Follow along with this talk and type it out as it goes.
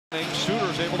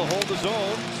Suter's able to hold the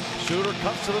zone. Suter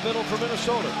cuts to the middle for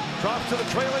Minnesota. Drops to the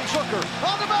trailing Zucker.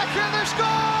 On the backhand, they score!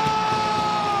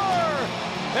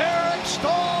 Eric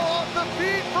Staal off the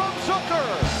feet from Zucker.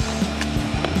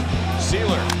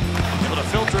 Sealer able to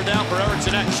filter it down for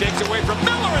Eriksson. Shakes away from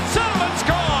Miller and center and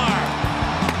score!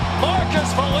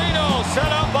 Marcus Foligno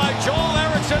set up by Joel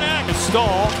Eriksson.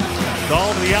 Staal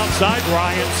to the outside.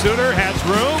 Ryan Suter has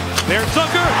room. There's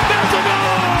Zucker. There's a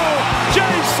goal!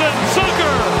 Jason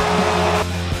Zucker!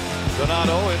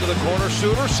 Donato into the corner.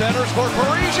 Suter centers for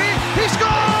Parisi. He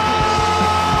scores!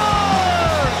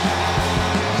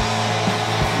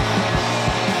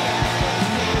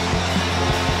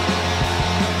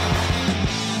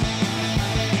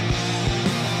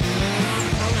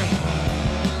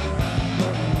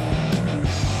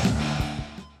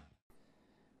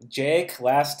 Jake,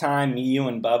 last time me, you,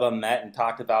 and Bubba met and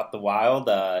talked about the Wild,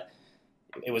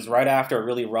 it was right after a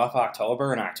really rough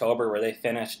October, in October where they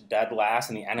finished dead last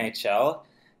in the NHL.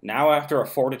 Now after a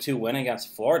 4-2 win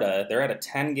against Florida, they're at a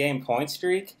 10-game point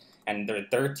streak, and they're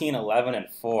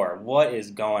 13-11-4. What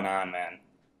is going on, man?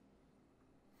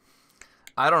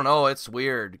 I don't know. It's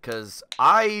weird because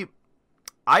I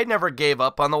never gave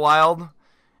up on the Wild,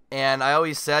 and I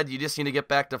always said you just need to get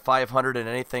back to 500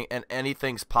 and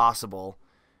anything's possible.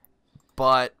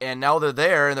 And now they're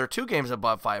there, and they're 2 games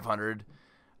above 500.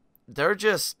 They're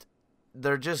just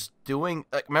doing.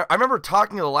 Like, I remember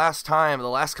talking the last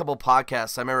couple of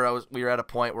podcasts. I remember we were at a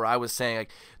point where I was saying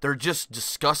like they're just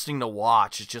disgusting to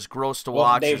watch. It's just gross to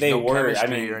watch. They no were.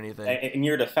 Chemistry or anything. In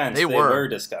your defense, they were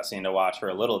disgusting to watch for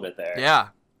a little bit there.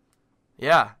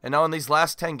 Yeah. And now in these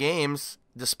last 10 games,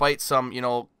 despite some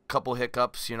couple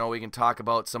hiccups, we can talk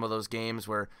about some of those games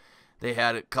where they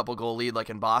had a couple goal lead like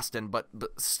in Boston, but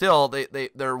still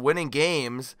they're winning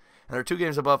games. And they're 2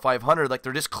 games above 500, like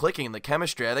they're just clicking the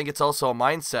chemistry. I think it's also a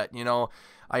mindset.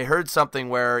 I heard something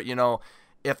where,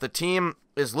 if the team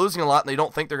is losing a lot and they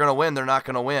don't think they're going to win, they're not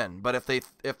going to win. But if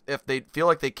they feel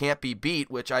like they can't be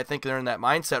beat, which I think they're in that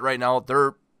mindset right now,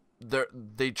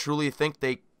 they truly think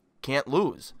they can't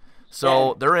lose.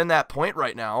 So they're in that point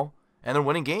right now. And they're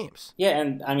winning games. Yeah,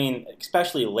 and I mean,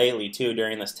 especially lately, too,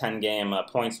 during this 10-game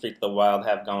point streak the Wild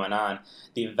have going on,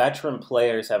 the veteran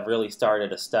players have really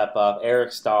started to step up.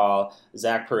 Eric Staal,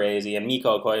 Zach Parise, and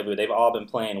Mikko Koivu, they've all been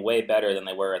playing way better than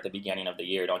they were at the beginning of the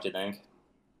year, don't you think?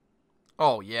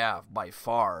 Oh, yeah, by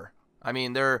far. I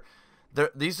mean,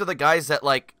 these are the guys that,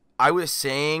 like, I was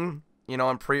saying,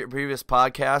 in previous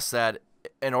podcasts that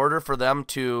in order for them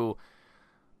to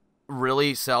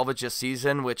really salvage a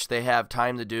season, which they have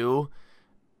time to do,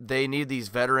 they need these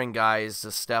veteran guys to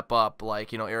step up,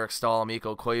 like Eric Staal,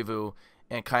 Mikko Koivu,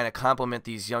 and kind of complement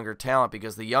these younger talent,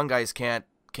 because the young guys can't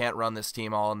run this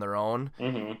team all on their own.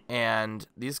 Mm-hmm. And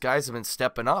these guys have been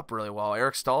stepping up really well.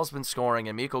 Eric Stahl's been scoring,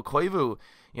 and Mikko Koivu,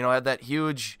 had that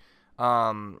huge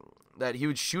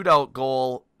shootout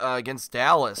goal against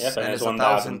Dallas in his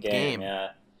 1,000th game.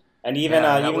 Yeah. And even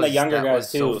the younger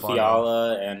guys too,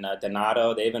 Fiala and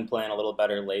Donato, they've been playing a little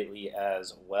better lately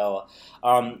as well.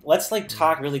 Let's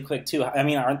talk really quick too. I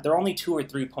mean, they're only 2 or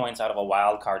 3 points out of a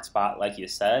wild card spot, like you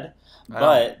said,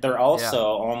 but they're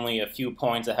also only a few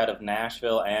points ahead of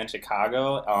Nashville and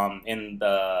Chicago in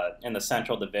the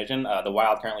Central Division. The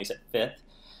Wild currently sit 5th.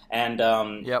 And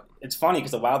it's funny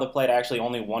because the Wild have played actually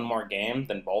only 1 more game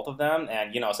than both of them,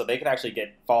 and so they could actually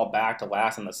fall back to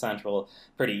last in the Central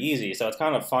pretty easy. So it's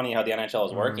kind of funny how the NHL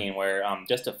is working, where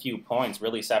just a few points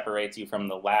really separates you from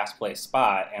the last place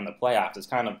spot, and the playoffs is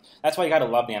that's why you got to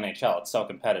love the NHL. It's so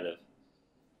competitive.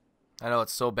 I know,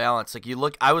 it's so balanced.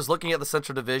 I was looking at the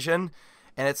Central Division,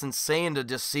 and it's insane to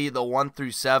just see the 1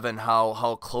 through 7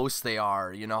 how close they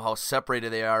are. How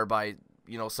separated they are by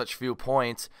such few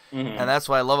points. Mm-hmm. And that's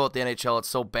what I love about the NHL. It's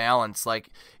so balanced. Like,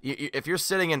 if you're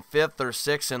sitting in 5th or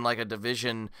 6th in a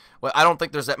division, well, I don't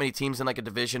think there's that many teams in a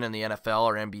division in the NFL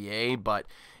or NBA, but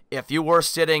if you were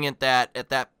sitting at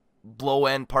that low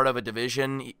end part of a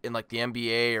division in the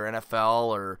NBA or NFL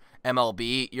or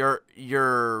MLB,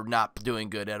 you're not doing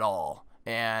good at all.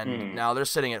 And now they're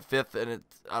sitting at 5th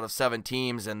out of 7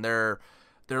 teams, and they're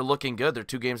looking good. They're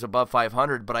 2 games above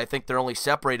 500, but I think they're only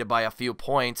separated by a few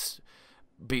points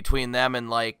between them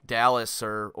and Dallas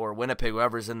or Winnipeg,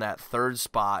 whoever's in that 3rd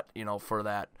spot, for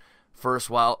that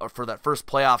first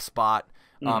playoff spot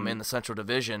in the Central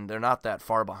Division. They're not that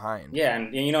far behind. Yeah,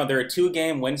 and they're a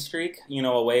 2-game win streak,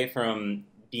 away from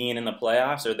being in the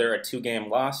playoffs, or they're a 2-game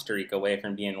loss streak away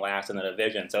from being last in the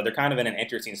division. So they're kind of in an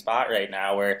interesting spot right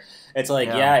now where it's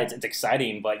it's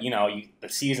exciting, but the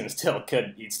season still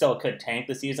could tank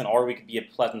the season, or we could be a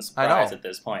pleasant surprise at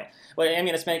this point. Well, I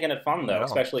mean, it's making it fun though,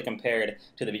 especially compared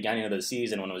to the beginning of the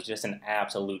season when it was just an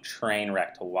absolute train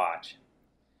wreck to watch.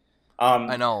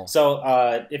 I know. So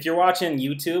if you're watching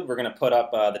YouTube, we're going to put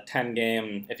up the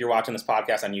 10-game. If you're watching this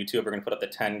podcast on YouTube, we're going to put up the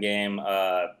 10-game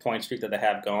point streak that they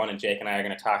have going, and Jake and I are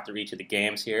going to talk through each of the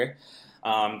games here.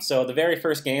 So the very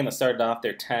first game that started off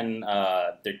their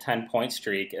 10-point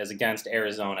streak is against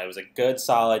Arizona. It was a good,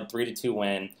 solid 3-2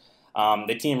 win.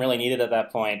 The team really needed at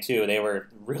that point, too. They were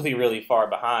really, really far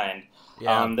behind.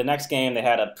 Yeah. The next game, they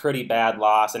had a pretty bad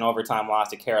loss, an overtime loss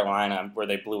to Carolina, where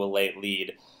they blew a late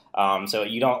lead. So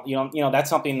that's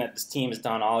something that this team has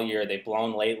done all year. They've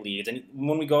blown late leads. And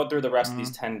when we go through the rest of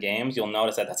these 10 games, you'll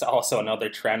notice that that's also another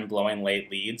trend, blowing late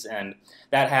leads. And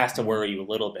that has to worry you a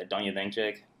little bit, don't you think,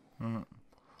 Jake?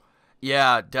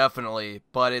 Yeah, definitely.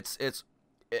 But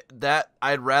that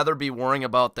I'd rather be worrying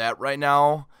about that right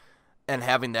now and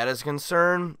having that as a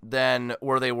concern than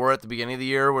where they were at the beginning of the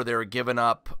year, where they were giving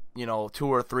up, 2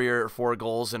 or 3 or 4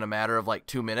 goals in a matter of like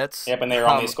 2 minutes. Yep, and they were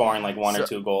only scoring like 1 or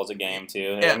 2 goals a game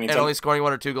too. And only scoring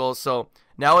 1 or 2 goals. So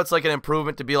now it's like an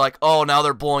improvement to be like, oh, now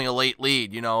they're blowing a late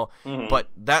lead, But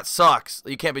that sucks.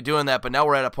 You can't be doing that. But now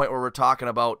we're at a point where we're talking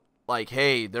about like,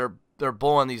 hey, they're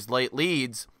blowing these late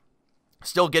leads,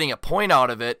 still getting a point out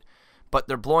of it, but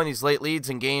they're blowing these late leads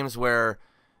in games where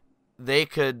they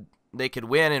could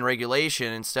win in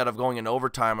regulation instead of going into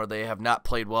overtime, or they have not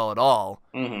played well at all,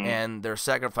 and they're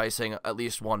sacrificing at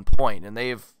least 1 point. And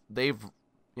they've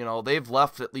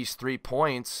left at least 3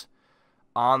 points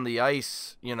on the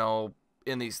ice,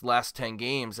 in these last 10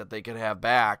 games that they could have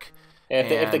back.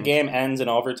 If the game ends in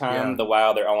overtime, the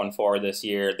Wild are 0-4 this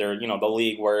year. They're the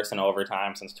league worst in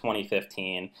overtime since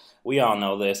 2015. We all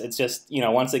know this. It's just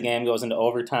once the game goes into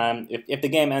overtime, if the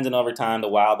game ends in overtime, the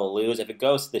Wild will lose. If it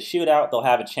goes to the shootout, they'll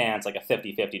have a chance, like a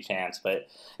 50-50 chance. But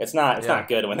it's not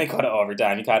good when they go to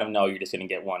overtime. You kind of know you're just going to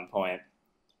get 1 point.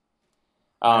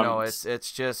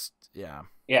 It's just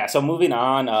Yeah, so moving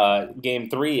on, Game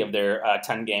 3 of their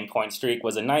 10-game point streak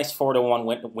was a nice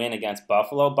 4-1 win against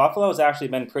Buffalo. Buffalo has actually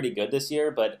been pretty good this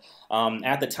year, but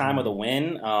at the time of the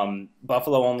win,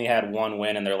 Buffalo only had 1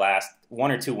 win in their last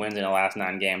 1 or 2 wins in the last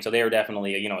 9 games. So they were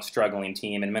definitely a struggling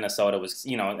team, and Minnesota was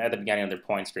at the beginning of their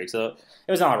point streak. So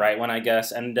it was an all right one, I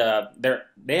guess. And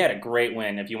they had a great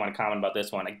win, if you want to comment about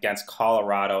this one, against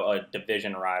Colorado, a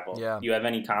division rival. Yeah. Do you have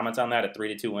any comments on that, a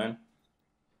 3-2 win?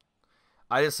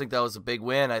 I just think that was a big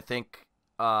win. I think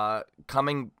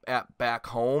coming back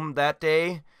home that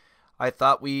day, I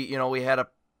thought we had a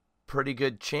pretty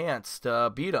good chance to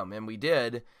beat them, and we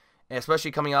did. And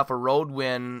especially coming off a road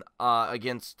win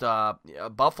against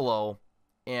Buffalo,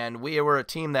 and we were a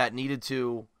team that needed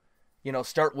to,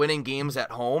 start winning games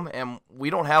at home, and we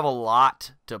don't have a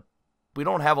lot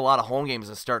of home games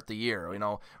to start the year.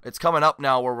 It's coming up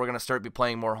now where we're going to start be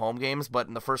playing more home games, but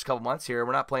in the first couple months here,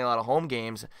 we're not playing a lot of home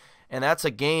games. And that's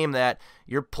a game that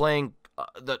you're playing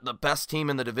the best team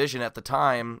in the division at the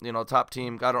time, top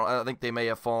team. I think they may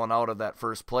have fallen out of that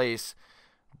first place,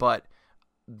 but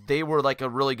they were like a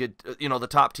really good, the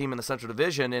top team in the Central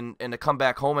Division, and to come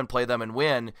back home and play them and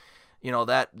win,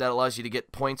 that allows you to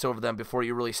get points over them before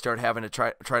you really start having to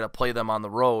try to play them on the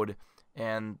road.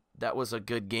 And that was a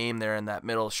good game there in that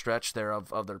middle stretch there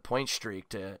of their point streak.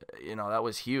 That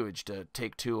was huge to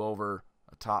take 2 over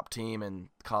a top team in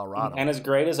Colorado. And as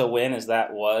great as a win as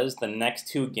that was, the next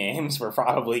 2 games were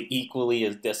probably equally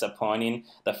as disappointing.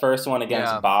 The first one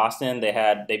against Boston,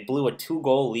 they blew a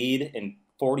 2-goal lead in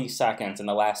 40 seconds in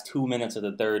the last 2 minutes of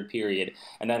the third period,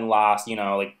 and then lost,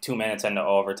 like 2 minutes into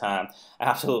overtime.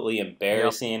 Absolutely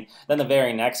embarrassing. Yep. Then the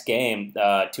very next game,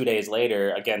 2 days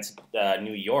later, against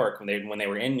New York, when they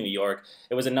were in New York,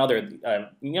 it was another,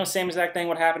 same exact thing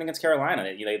what happened against Carolina.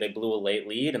 They blew a late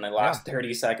lead, and they lost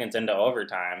 30 seconds into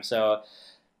overtime. So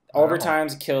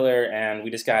overtime's killer, and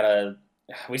we just gotta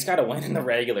win in the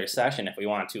regular session if we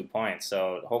want 2 points.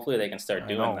 So hopefully they can start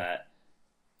doing that.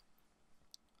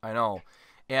 I know.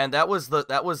 And that was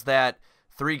that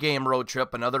 3-game road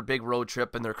trip, another big road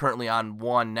trip, and they're currently on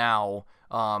 1 now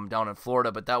down in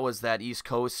Florida. But that was that East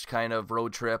Coast kind of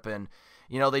road trip, and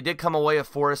they did come away with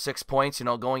 4 or 6 points.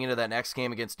 Going into that next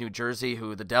game against New Jersey,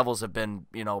 who the Devils have been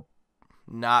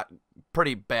not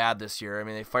pretty bad this year. I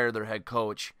mean, they fired their head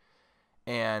coach,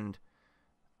 and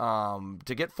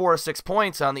to get 4 or 6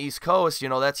 points on the East Coast,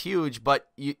 that's huge, but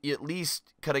you at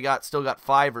least could have still got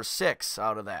 5 or 6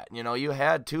 out of that. You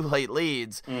had 2 late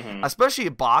leads, especially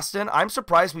Boston. I'm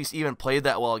surprised we even played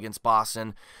that well against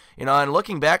Boston. And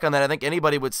looking back on that, I think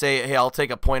anybody would say, hey, I'll take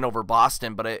a point over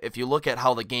Boston. But if you look at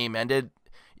how the game ended,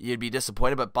 you'd be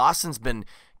disappointed. But Boston's been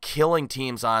killing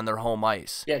teams on their home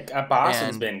ice. Yeah,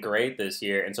 Boston's been great this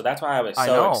year, and so that's why I was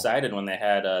so excited when they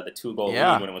had the 2-goal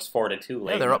lead when it was 4-2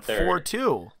 late. Yeah, they're up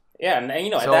 4-2. Yeah, and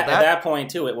at that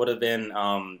point too, it would have been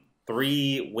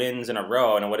 3 wins in a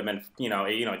row, and it would have been,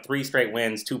 3 straight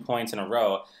wins, 2 points in a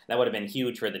row. That would have been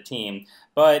huge for the team.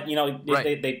 But,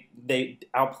 they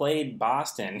outplayed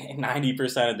Boston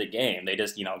 90% of the game. They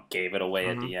just, gave it away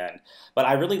at the end. But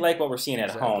I really like what we're seeing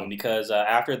at home, because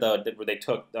after they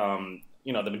took, the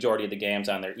majority of the games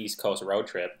on their East Coast road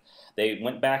trip, they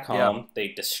went back home. Yep. They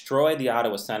destroyed the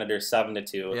Ottawa Senators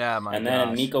 7-2. Yeah, and then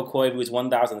in Mikko Koivu's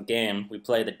 1,000th game, we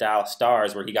played the Dallas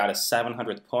Stars, where he got his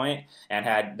 700th point and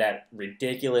had that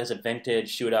ridiculous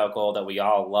vintage shootout goal that we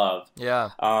all love.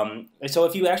 Yeah. So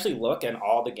if you actually look at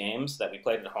all the games that we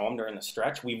played at home during the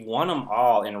stretch, we won them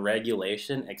all in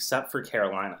regulation except for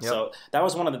Carolina. Yep. So that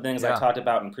was one of the things I talked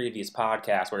about in previous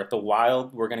podcasts, where if the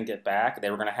Wild were going to get back, they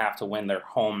were going to have to win their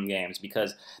home games,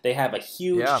 because they have a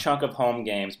huge chunk of home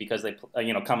games because they,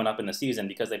 coming up in the season,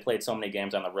 because they played so many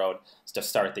games on the road to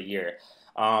start the year.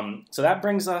 So that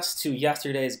brings us to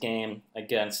yesterday's game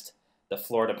against the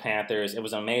Florida Panthers. It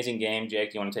was an amazing game.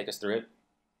 Jake, do you want to take us through it?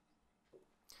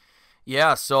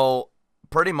 Yeah, so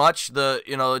pretty much the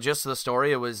gist of the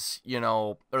story, it was,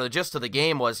 or the gist of the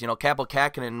game was, Kaapo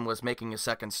Kahkonen was making his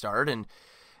second start, and,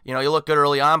 you look good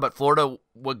early on, but Florida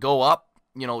would go up,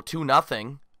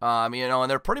 2-0.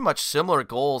 And they're pretty much similar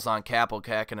goals on Kaapo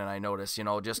Kahkonen, I noticed,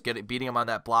 just beating him on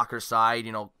that blocker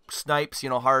side, snipes,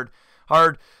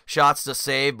 hard shots to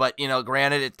save, but,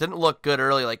 granted, it didn't look good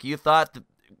early. Like, you thought that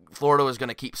Florida was going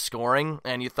to keep scoring,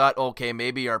 and you thought, okay,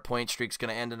 maybe our point streak's going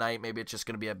to end tonight, maybe it's just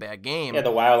going to be a bad game. Yeah, the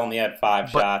Wild only had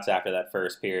 5 shots after that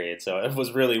first period, so it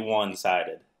was really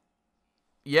one-sided.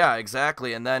 Yeah,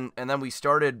 exactly, and then we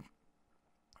started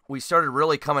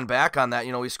really coming back on that.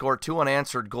 We scored 2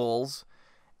 unanswered goals.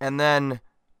 And then,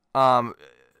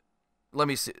 let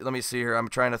me see here. I'm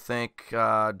trying to think.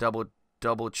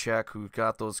 Double check who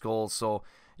got those goals. So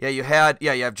you have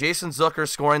Jason Zucker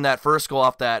scoring that first goal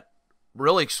off that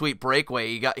really sweet breakaway.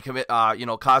 He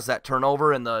caused that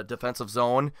turnover in the defensive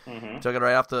zone. Mm-hmm. Took it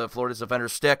right off the Florida's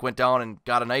defender's stick. Went down and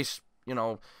got a nice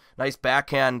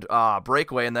backhand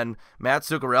breakaway. And then Matt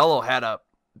Zuccarello had a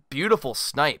beautiful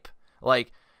snipe,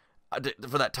 like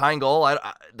for that tying goal.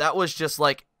 That was just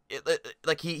like.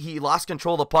 He lost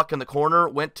control of the puck in the corner,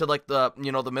 went to like the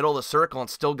the middle of the circle, and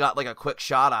still got like a quick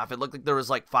shot off. It looked like there was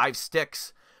like 5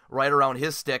 sticks right around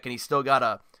his stick, and he still got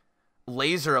a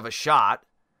laser of a shot.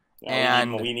 Yeah,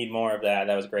 we need more of that.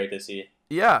 That was great to see.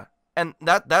 Yeah, and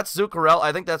that's Zuccarello.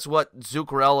 I think that's what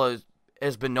Zuccarello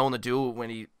has been known to do when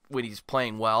he's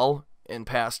playing well in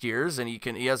past years, and he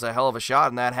has a hell of a shot,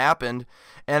 and that happened.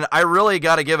 And I really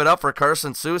got to give it up for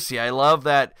Carson Soucy. I love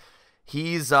that.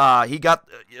 He got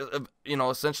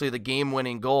essentially the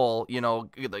game-winning goal,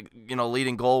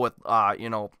 leading goal with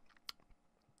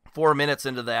 4 minutes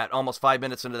into that, almost 5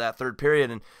 minutes into that third period,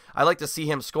 and I like to see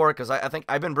him score because I think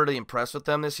I've been really impressed with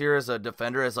them this year as a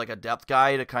defender, as like a depth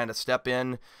guy to kind of step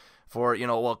in for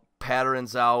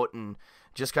Patterson's out and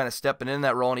just kind of stepping in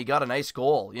that role, and he got a nice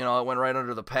goal. It went right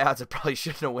under the pads. It probably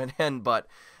shouldn't have went in, but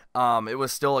it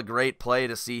was still a great play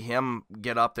to see him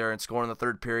get up there and score in the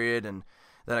third period. And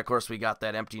then, of course, we got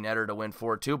that empty netter to win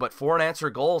 4-2. But 4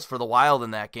 unanswered goals for the Wild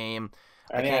in that game.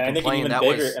 I think an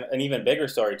even bigger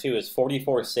story, too, is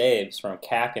 44 saves from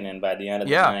Kahkonen by the end of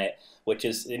the night, which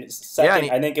is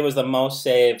second. I think it was the most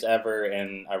saves ever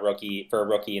for a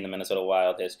rookie in the Minnesota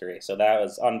Wild history. So that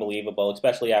was unbelievable,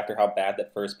 especially after how bad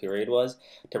that first period was,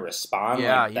 to respond like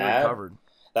that. Yeah, he recovered.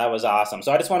 That was awesome.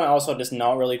 So I just want to also just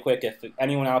note really quick, if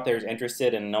anyone out there is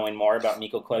interested in knowing more about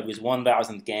Mikko Koivu's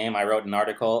 1,000th game, I wrote an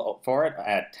article for it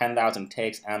at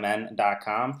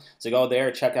 10,000takesmn.com. So go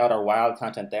there, check out our Wild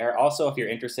content there. Also, if you're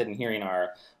interested in hearing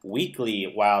our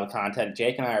weekly Wild content,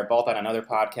 Jake and I are both on another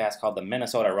podcast called the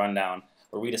Minnesota Rundown,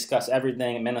 where we discuss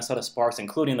everything Minnesota sports,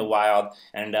 including the Wild,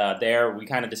 and there we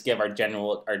kind of just give our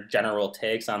general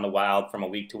takes on the Wild from a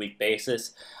week-to-week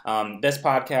basis. This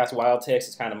podcast, Wild Takes,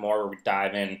 is kind of more where we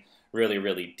dive in really,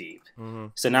 really deep. Mm-hmm.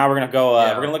 So now we're gonna go.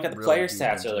 We're gonna look at the player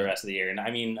stats for the rest of the year, and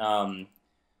I mean,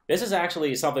 this is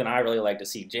actually something I really like to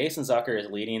see. Jason Zucker is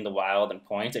leading the Wild in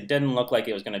points. It didn't look like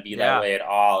it was going to be that way at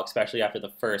all, especially after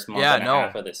the first month and a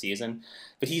half of the season.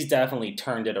 But he's definitely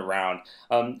turned it around.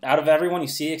 Out of everyone you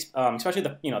see, especially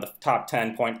the top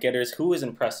 10 point getters, who has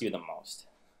impressed you the most?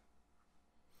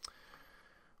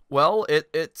 Well,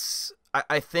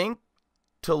 I think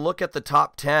to look at the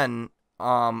top 10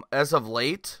 as of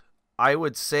late, I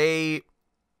would say,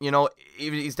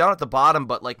 he's down at the bottom,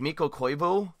 but like Mikko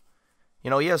Koivu. He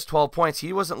has 12 points.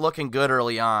 He wasn't looking good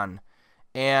early on.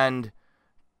 And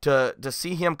to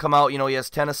see him come out, he has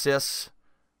 10 assists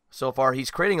so far. He's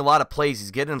creating a lot of plays.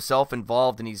 He's getting himself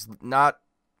involved, and he's not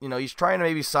he's trying to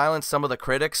maybe silence some of the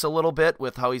critics a little bit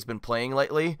with how he's been playing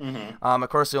lately. Of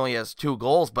course, he only has 2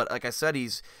 goals, but like I said, he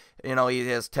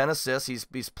has 10 assists. He's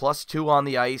 +2 on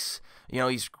the ice.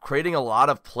 He's creating a lot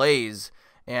of plays,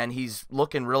 and he's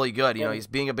looking really good. He's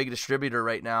being a big distributor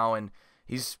right now, and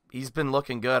he's been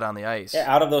looking good on the ice.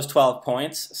 Yeah, out of those 12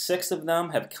 points, 6 of them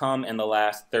have come in the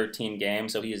last 13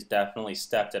 games, so he has definitely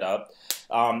stepped it up.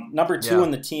 Number 2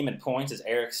 in the team in points is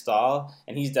Eric Staal,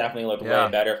 and he's definitely looked way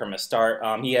better from his start.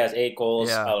 He has 8 goals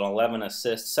and 11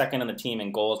 assists, second in the team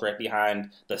in goals, right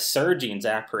behind the surging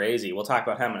Zach Parise. We'll talk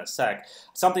about him in a sec.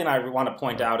 Something I want to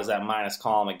point out is that minus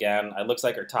column again. It looks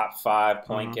like our top 5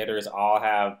 point getters all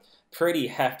have pretty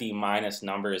hefty minus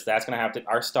numbers. That's going to have to,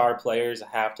 our star players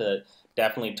have to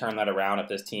definitely turn that around if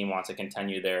this team wants to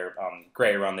continue their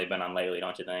great run they've been on lately,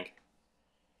 don't you think?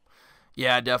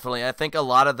 Yeah, definitely. I think a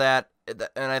lot of that,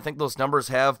 and I think those numbers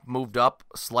have moved up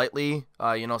slightly,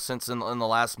 since in the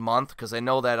last month, because I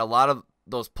know that a lot of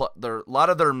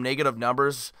their negative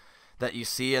numbers that you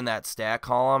see in that stat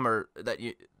column, or that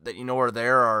are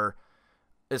there,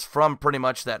 is from pretty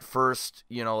much that first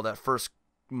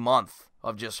month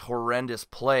of just horrendous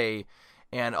play.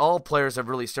 And all players have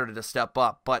really started to step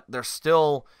up, but they're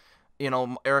still,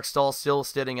 Eric Stahl's still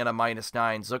sitting at a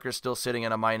 -9, Zucker's still sitting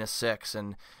at a -6,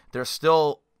 and they're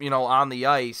still, on the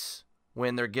ice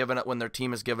when their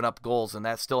team is giving up goals, and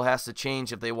that still has to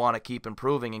change if they want to keep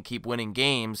improving and keep winning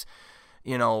games,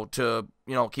 to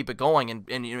keep it going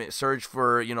and surge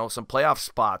for some playoff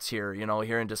spots here,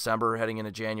 here in December heading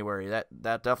into January. That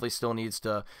definitely still needs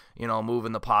to move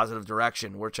in the positive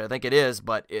direction, which I think it is,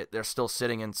 but they're still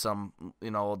sitting in some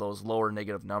those lower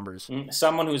negative numbers.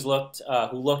 Someone who looked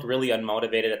really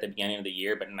unmotivated at the beginning of the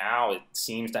year, but now it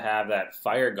seems to have that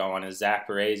fire going, is Zach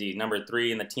Parise, number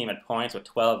 3 in the team at points with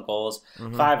 12 goals,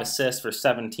 5 assists for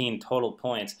 17 total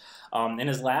points. In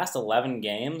his last 11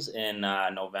 games in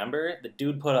November, the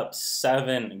dude put up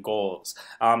 7 goals.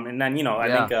 And then,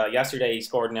 I think yesterday he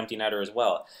scored an empty netter as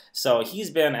well. So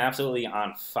he's been absolutely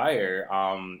on fire.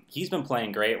 He's been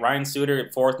playing great. Ryan Suter,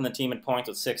 4th in the team in points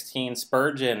with 16.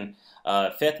 Spurgeon,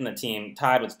 5th in the team,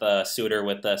 tied with Suter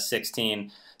with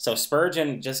 16. So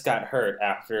Spurgeon just got hurt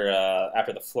after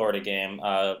the Florida game.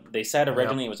 They said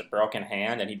originally it was a broken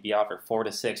hand and he'd be out for 4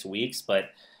 to 6 weeks,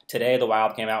 but today the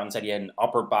Wild came out and said he had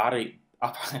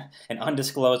an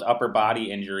undisclosed upper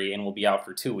body injury and will be out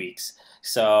for 2 weeks.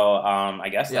 So I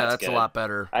guess that's good. A lot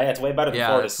better. It's way better than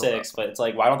 4 to 6, but it's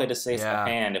like, why don't they just say it's the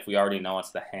hand if we already know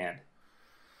it's the hand?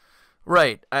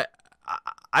 Right.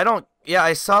 I don't. Yeah,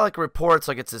 I saw reports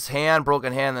it's his hand,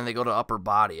 broken hand, then they go to upper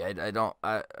body. I don't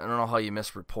know how you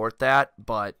misreport that,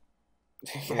 but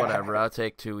whatever. I'll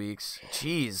take 2 weeks.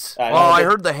 Jeez. I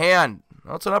heard the hand.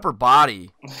 No, it's an upper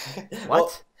body. What?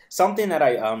 Well, something that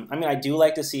I do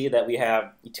like to see that we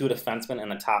have 2 defensemen in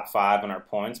the top 5 in our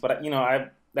points, but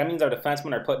that means our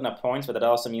defensemen are putting up points, but that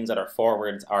also means that our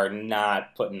forwards are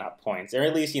not putting up points, or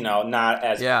at least not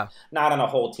on a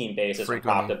whole team basis from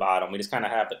top to bottom. We just kind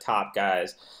of have the top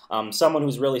guys. Someone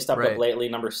who's really stepped up lately,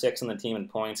 number 6 in the team in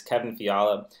points, Kevin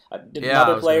Fiala,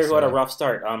 another player who had a rough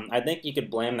start. I think you could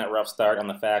blame that rough start on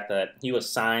the fact that he was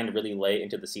signed really late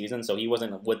into the season, so he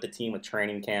wasn't with the team with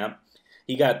training camp.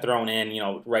 He got thrown in,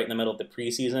 right in the middle of the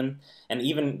preseason. And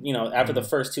even, after the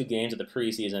first 2 games of the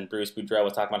preseason, Bruce Boudreau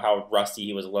was talking about how rusty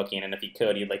he was looking. And if he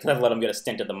could, he'd let him get a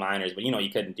stint at the minors. But, he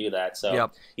couldn't do that.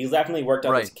 So he's definitely worked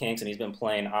out his kinks, and he's been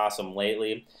playing awesome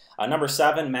lately. Number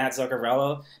 7, Matt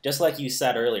Zuccarello. Just like you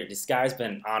said earlier, this guy's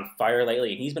been on fire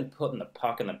lately. And he's been putting the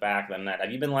puck in the back of the net.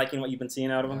 Have you been liking what you've been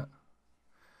seeing out of him?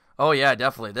 Oh, yeah,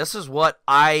 definitely. This is what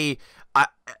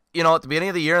at the beginning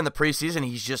of the year in the preseason,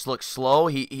 he's just looked slow.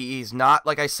 He's not,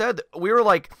 like I said, we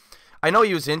were I know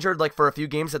he was injured for a few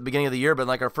games at the beginning of the year, but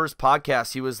our first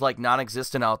podcast, he was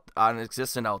non-existent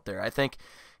out there. I think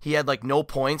he had no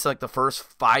points the first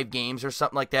 5 games or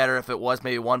something like that, or if it was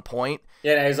maybe 1 point.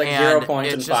 Yeah, he was 0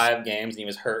 points in 5 games, and he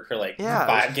was hurt for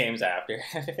 5 games after.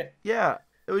 Yeah.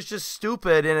 It was just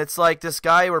stupid, and it's this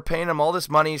guy, we're paying him all this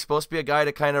money. He's supposed to be a guy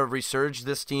to kind of resurge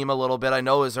this team a little bit. I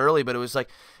know it was early, but it was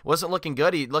wasn't looking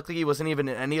good. He looked like he wasn't even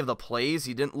in any of the plays.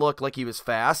 He didn't look like he was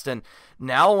fast, and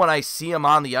now when I see him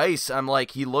on the ice, I'm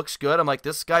he looks good. I'm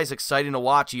this guy's exciting to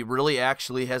watch. He really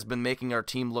actually has been making our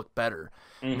team look better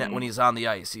when he's on the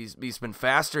ice. He's been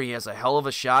faster. He has a hell of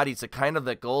a shot. He's kind of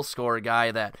the goal scorer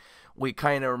guy that we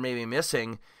kind of are maybe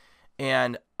missing.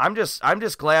 And I'm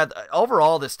just glad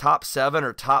overall this top 7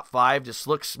 or top 5 just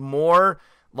looks more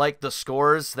like the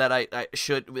scores that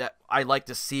I like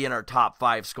to see in our top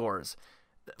 5 scores.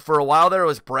 For a while there, it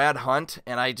was Brad Hunt,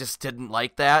 and I just didn't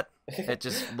like that. It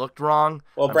just looked wrong.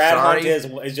 Well, Brad Hunt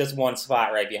is just one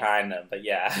spot right behind him, but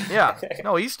yeah. Yeah.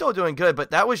 No, he's still doing good,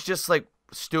 but that was just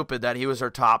stupid that he was our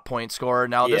top point scorer.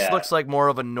 Now this looks like more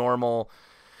of a normal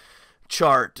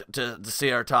chart to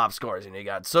see our top scores. And you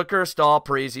got Zucker, Stahl,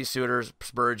 Parise, Suter,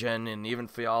 Spurgeon, and even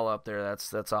Fiala up there.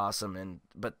 That's awesome.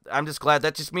 But I'm just glad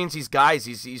that just means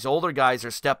these older guys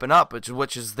are stepping up,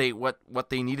 which is what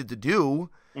they needed to do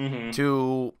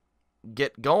to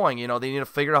get going. You know, they need to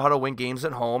figure out how to win games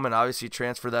at home and obviously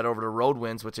transfer that over to road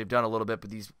wins, which they've done a little bit. But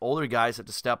these older guys have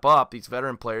to step up, these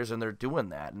veteran players, and they're doing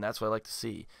that, and that's what I like to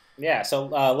see. Yeah, so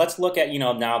let's look at,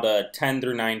 now the 10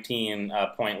 through 19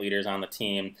 point leaders on the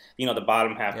team, the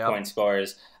bottom half point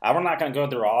scorers. We're not going to go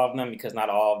through all of them because not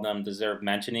all of them deserve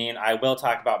mentioning. I will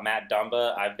talk about Matt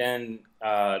Dumba. I've been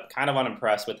kind of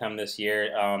unimpressed with him this year.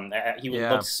 He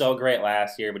looked so great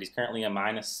last year, but he's currently a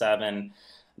 -7.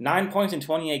 9 points in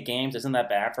 28 games isn't that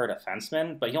bad for a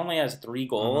defenseman, but he only has 3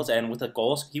 goals, and with the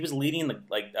goals, he was leading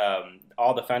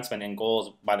all defensemen in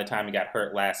goals by the time he got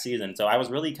hurt last season. So I was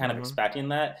really kind of expecting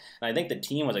that, and I think the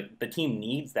team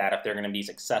needs that if they're going to be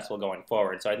successful going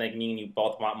forward. So I think me and you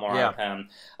both want more of him.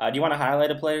 Do you want to highlight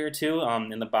a player or two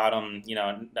in the bottom,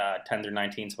 10 through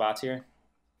 19 spots here?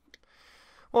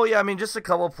 Well, yeah, I mean, just a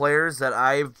couple of players that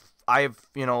I've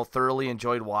thoroughly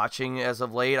enjoyed watching as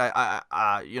of late.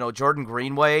 Jordan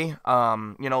Greenway,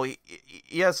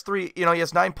 he has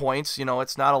 9 points.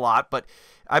 It's not a lot, but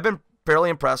I've been fairly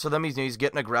impressed with him. He's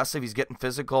getting aggressive, he's getting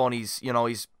physical, and he's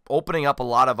opening up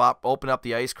opening up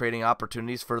the ice, creating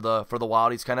opportunities for the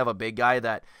Wild. He's kind of a big guy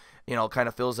that kind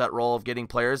of fills that role of getting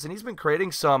players, and he's been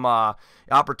creating some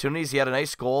opportunities. He had a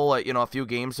nice goal, a few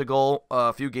games ago. I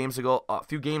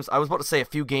was about to say a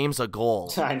few games ago.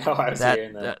 I know, I was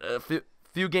hearing that. A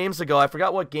few games ago, I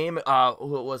forgot what game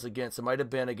who it was against. It might have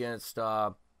been against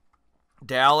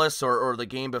Dallas or the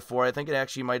game before. I think it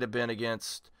actually might have been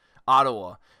against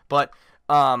Ottawa. But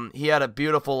he had a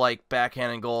beautiful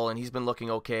backhanded goal, and he's been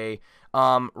looking okay.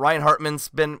 Ryan Hartman's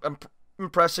been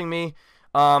impressing me.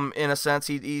 In a sense,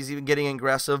 he's even getting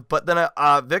aggressive. But then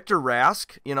Victor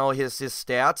Rask, his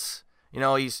stats,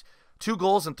 he's 2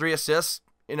 goals and 3 assists,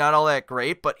 not all that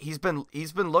great, but he's been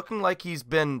looking like he's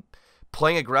been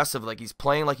playing aggressive, like he's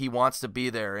playing like he wants to be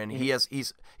there, and he's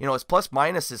his plus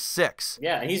minus is 6.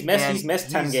 Yeah, and he's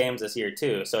missed 10 games this year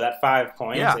too. So that 5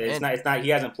 points, it's not he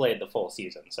hasn't played the full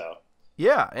season, so.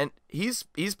 Yeah, and he's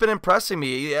been impressing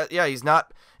me. Yeah, he's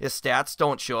not, his stats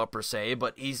don't show up per se,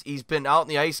 but he's been out in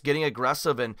the ice getting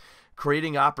aggressive and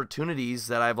creating opportunities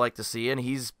that I've liked to see, and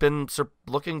he's been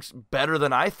looking better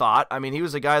than I thought. I mean, he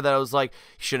was a guy that I was like,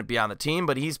 he shouldn't be on the team,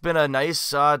 but he's been a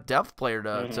nice depth player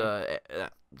to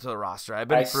the roster. I've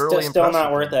been really impressed. Still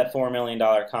not worth that $4 million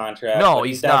contract. No,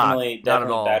 he's definitely not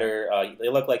at all. Better.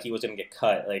 It looked like he was going to get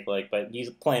cut, but he's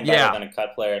playing better than a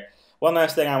cut player. One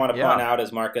last thing I want to point out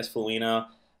is Marcus Foligno.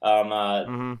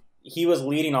 He was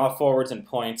leading all forwards in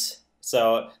points.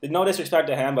 So no disrespect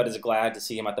to him, but is glad to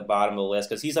see him at the bottom of the list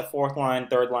because he's a 4th-line,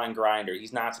 3rd-line grinder.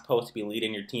 He's not supposed to be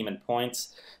leading your team in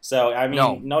points. So, I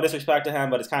mean, no disrespect to him,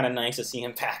 but it's kind of nice to see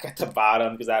him back at the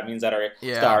bottom because that means that our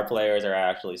star players are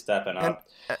actually stepping up.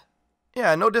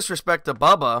 And, no disrespect to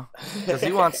Bubba because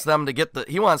he wants him to get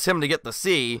the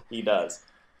C. He does.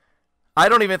 I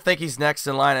don't even think he's next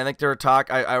in line. I think there are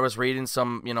I was reading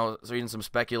some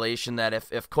speculation that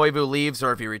if Koivu leaves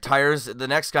or if he retires, the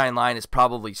next guy in line is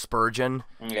probably Spurgeon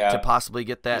to possibly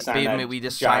get that. Maybe we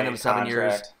just signed him 7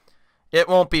 years. It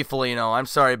won't be Foligno. I'm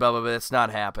sorry, Bubba, but it's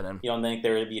not happening. You don't think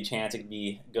there would be a chance it could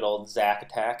be good old Zach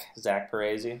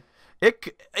Parise?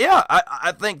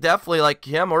 I think definitely like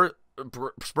him or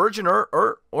Spurgeon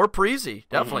or Parise,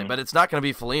 definitely, but it's not going to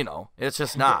be Foligno. It's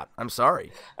just not. I'm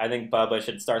sorry. I think Bubba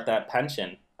should start that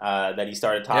pension that he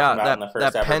started talking about in the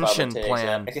first ever pension Bubba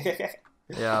plan. Takes.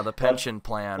 Yeah, the pension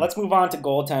plan. Let's move on to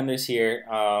goaltenders here.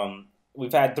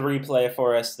 We've had 3 play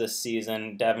for us this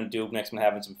season. Devin Dubnyk's been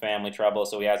having some family trouble,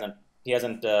 so he hasn't.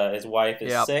 His wife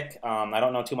is sick. I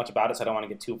don't know too much about it, so I don't want to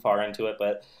get too far into it.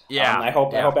 But I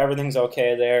hope everything's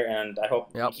okay there, and I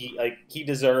hope he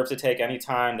deserves to take any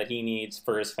time that he needs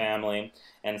for his family,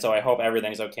 and so I hope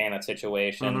everything's okay in that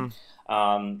situation.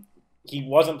 He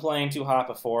wasn't playing too hot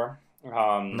before.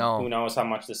 No. Who knows how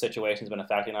much the situation's been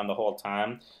affecting him the whole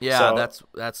time? Yeah, so,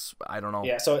 that's I don't know.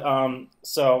 Yeah,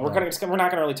 so we're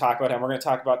not gonna really talk about him. We're gonna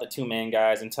talk about the 2 main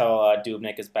guys until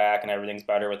Dubnyk is back and everything's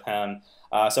better with him.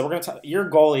 So we're gonna talk. Your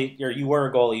goalie, you were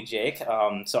a goalie, Jake.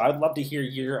 So I'd love to hear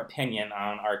your opinion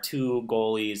on our 2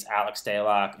 goalies, Alex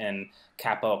Stalock and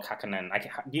Kaapo Kahkonen.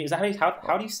 Is that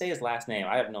how do you say his last name?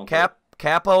 I have no clue.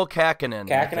 Kaapo Kahkonen.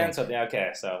 Kahkonen. So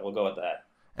okay, so we'll go with that.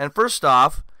 And first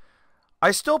off, I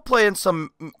still play in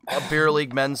some beer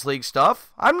league, men's league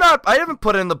stuff. I haven't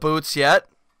put in the boots yet,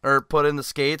 or put in the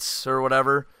skates or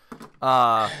whatever.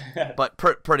 But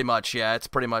pretty much, yeah,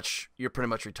 you're pretty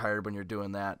much retired when you're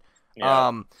doing that.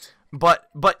 Yeah. But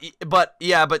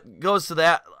goes to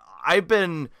that. I've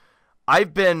been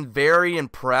very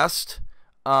impressed.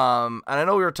 And I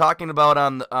know we were talking about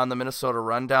on the Minnesota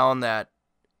Rundown that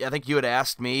I think you had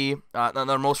asked me on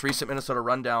the most recent Minnesota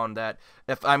Rundown that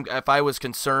if I was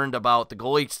concerned about the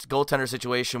goaltender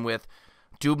situation with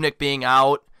Dubnyk being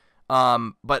out.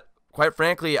 But quite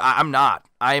frankly, I'm not.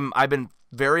 I've been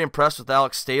very impressed with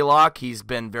Alex Stalock. He's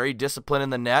been very disciplined in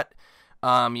the net. He's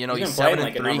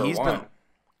 7-3. He's been.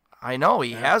 I know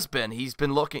he has been. He's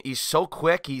been looking. He's so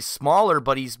quick. He's smaller,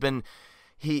 but he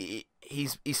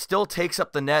still takes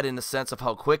up the net in the sense of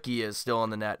how quick he is still in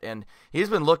the net, and he's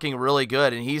been looking really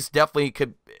good. And he's definitely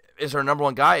is our number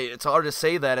one guy. It's hard to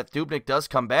say that if Dubnyk does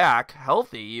come back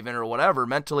healthy, even or whatever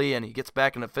mentally, and he gets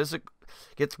back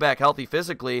healthy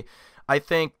physically, I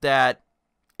think that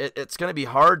it's going to be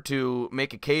hard to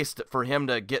make a case for him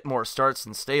to get more starts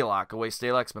than Stalock, the way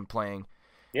Stalock's been playing.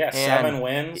 Yeah, 7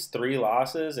 wins, 3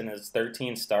 losses in his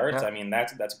 13 starts. Yeah. I mean,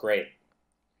 that's great.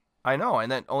 I know, and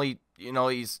then only,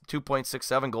 he's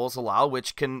 2.67 goals allowed,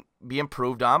 which can be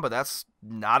improved on, but that's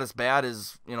not as bad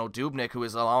as, Dubnyk, who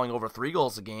is allowing over 3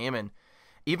 goals a game. And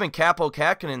even Kaapo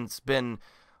Kahkonen's been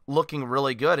looking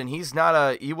really good, and he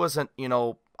wasn't,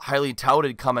 highly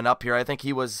touted coming up here. I think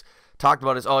he was talked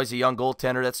about as, he's a young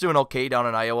goaltender that's doing okay down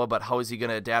in Iowa, but how is he going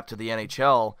to adapt to the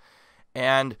NHL?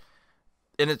 And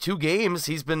in the 2 games,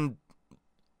 he's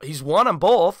won them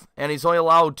both, and he's only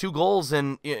allowed 2 goals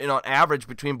in average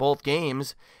between both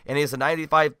games, and he has a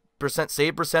 95%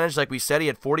 save percentage. Like we said, he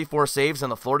had 44 saves in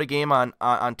the Florida game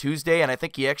on Tuesday, and I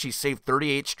think he actually saved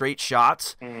 38 straight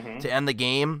shots to end the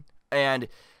game. And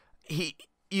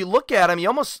you look at him, he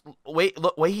almost way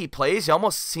he plays, he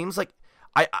almost seems like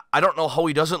I don't know how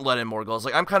he doesn't let in more goals.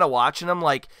 Like I'm kind of watching him,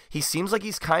 like he seems like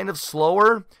he's kind of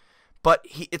slower, but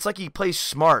it's like he plays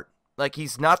smart. Like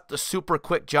he's not the super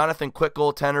quick Jonathan Quick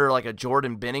goaltender like a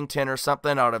Jordan Binnington or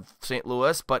something out of St.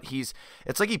 Louis, but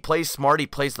it's like he plays smart. He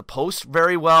plays the post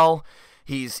very well.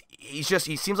 He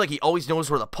seems like he always knows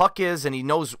where the puck is, and he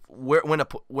knows when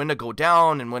to go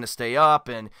down and when to stay up.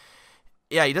 And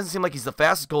yeah, he doesn't seem like he's the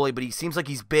fastest goalie, but he seems like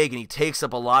he's big and he takes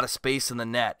up a lot of space in the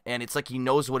net. And it's like he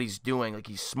knows what he's doing, like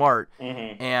he's smart.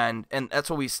 And that's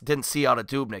what we didn't see out of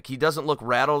Dubnyk. He doesn't look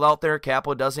rattled out there.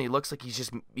 Kaapo doesn't. He looks like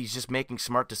he's just making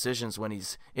smart decisions when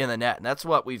he's in the net. And that's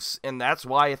that's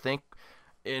why I think,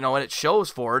 and it shows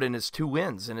for it in his 2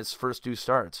 wins in his first 2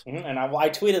 starts. And I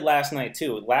tweeted last night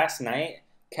too. Last night,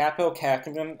 Kaapo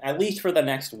Kahkonen, at least for the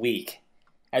next week,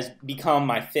 has become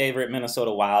my favorite Minnesota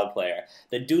Wild player.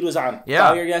 The dude was on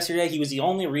fire yesterday. He was the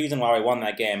only reason why we won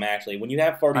that game, actually. When you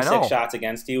have 46 shots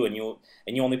against you and you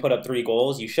only put up 3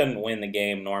 goals, you shouldn't win the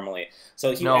game normally.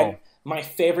 So my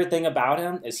favorite thing about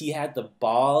him is he had the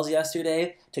balls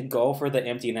yesterday to go for the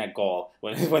empty net goal.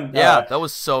 That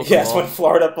was so cool. Yes, when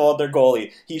Florida pulled their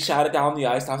goalie, he shot it down the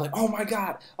ice. And I was like, oh my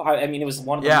God. I mean, it was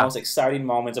one of the most exciting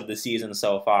moments of the season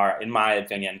so far, in my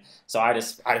opinion. So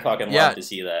I fucking love to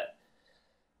see that.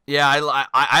 Yeah,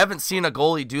 I haven't seen a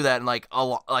goalie do that in like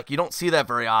you don't see that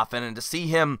very often, and to see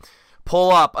him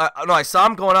pull up, I saw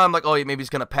him going on. I'm like, oh, maybe he's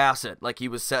gonna pass it, like he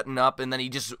was setting up, and then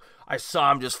I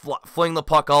saw him just fling the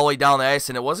puck all the way down the ice,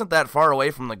 and it wasn't that far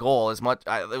away from the goal. It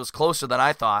was closer than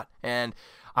I thought, and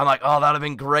I'm like, oh, that'd have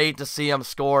been great to see him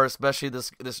score, especially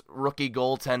this rookie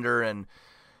goaltender, and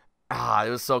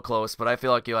it was so close. But I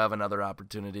feel like he'll have another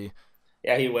opportunity.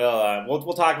 Yeah, he will.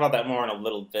 We'll talk about that more in a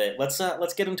little bit. Let's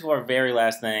get into our very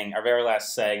last thing, our very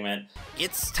last segment.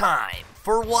 It's time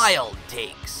for Wild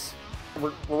Takes.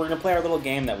 We're gonna play our little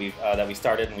game that we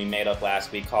started and we made up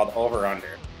last week called Over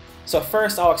Under. So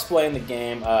first, I'll explain the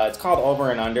game. It's called Over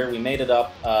and Under. We made it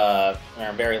up in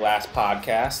our very last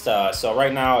podcast. So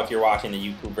right now, if you're watching the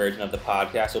YouTube version of the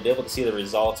podcast, you'll be able to see the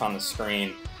results on the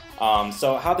screen.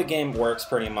 So how the game works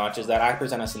pretty much is that I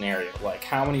present a scenario, like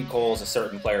how many goals a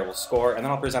certain player will score, and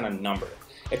then I'll present a number.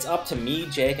 It's up to me,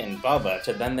 Jake, and Bubba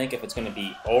to then think if it's going to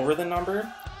be over the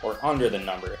number or under the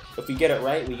number. If we get it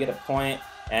right, we get a point,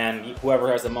 and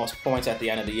whoever has the most points at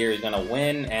the end of the year is going to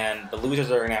win, and the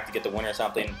losers are going to have to get the winner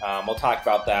something. We'll talk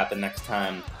about that the next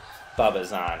time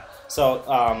Bubba's on. So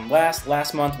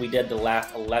last month we did the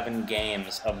last 11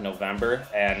 games of November,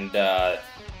 and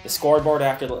the scoreboard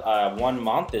after 1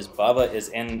 month is Bubba is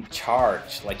in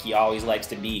charge, like he always likes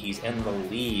to be. He's in the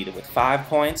lead with 5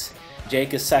 points.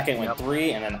 Jake is second with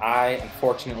 3, and then I,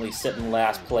 unfortunately, sit in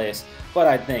last place. But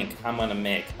I think I'm going to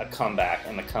make a comeback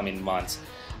in the coming months.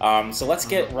 So let's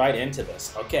get right into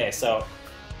this. Okay, so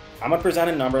I'm going to present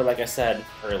a number like I said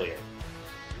earlier.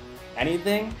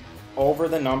 Anything over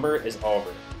the number is over.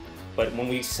 But when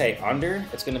we say under,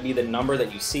 it's going to be the number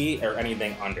that you see or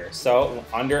anything under. So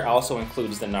under also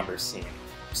includes the number seen.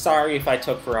 Sorry if I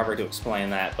took forever to explain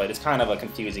that, but it's kind of a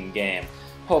confusing game.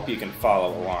 Hope you can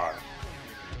follow along.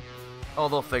 Oh,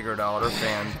 they'll figure it out. Our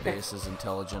fan base is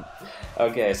intelligent.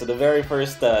 Okay, so the very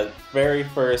first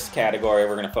category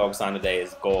we're going to focus on today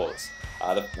is goals.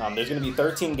 There's going to be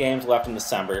 13 games left in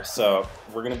December, so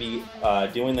we're going to be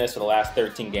doing this for the last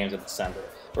 13 games of December.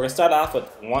 We're going to start off with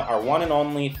our one and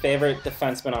only favorite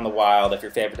defenseman on the Wild, if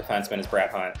your favorite defenseman is Brad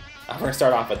Hunt. We're going to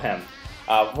start off with him.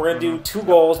 We're going to do 2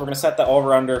 goals. We're going to set the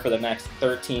over-under for the next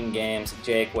 13 games.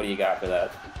 Jake, what do you got for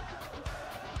that?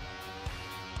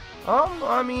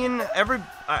 I mean,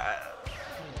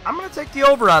 I'm going to take the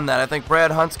over on that. I think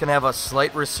Brad Hunt's going to have a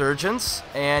slight resurgence,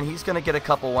 and he's going to get a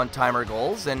couple one-timer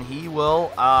goals, and he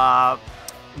will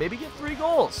maybe get 3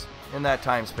 goals in that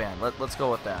time span. Let's go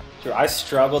with that. Sure, I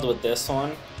struggled with this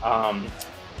one.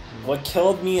 What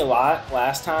killed me a lot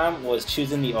last time was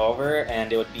choosing the over,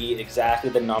 and it would be exactly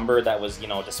the number that was,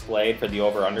 displayed for the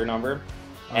over-under number.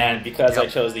 And because I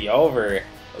chose the over,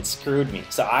 it screwed me.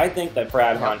 So I think that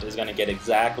Brad Hunt is going to get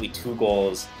exactly 2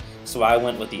 goals. So I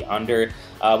went with the under.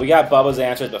 We got Bubba's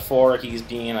answers before. He's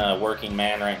being a working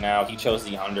man right now. He chose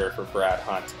the under for Brad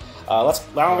Hunt.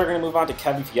 Now we're going to move on to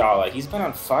Kevin Fiala. He's been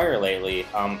on fire lately.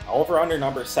 Over-under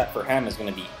number set for him is going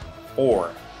to be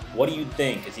 4. What do you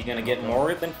think? Is he going to get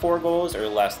more than 4 goals or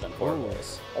less than 4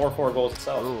 goals? Or 4 goals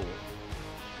itself? Ooh.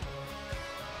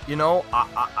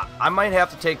 I might have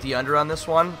to take the under on this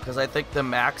one because I think the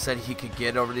max that he could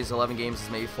get over these 11 games is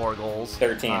maybe 4 goals.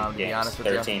 13 games. To be honest with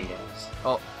 13 you. games.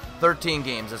 Oh, 13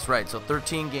 games. That's right. So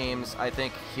 13 games. I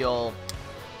think he'll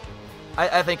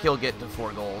get to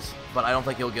 4 goals, but I don't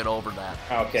think he'll get over that.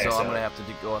 Okay. So I'm gonna have to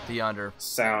go with the under.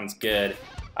 Sounds good.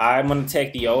 I'm going to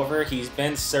take the over. He's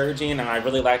been surging, and I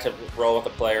really like to roll with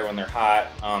a player when they're hot,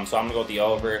 so I'm going to go with the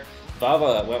over.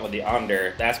 Bubba went with the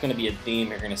under. That's going to be a theme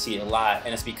you're going to see a lot,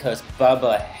 and it's because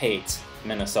Bubba hates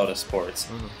Minnesota sports.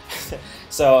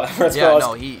 So let's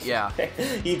go. He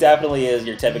definitely is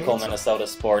your typical Minnesota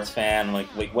sports fan. Like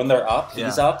when they're up,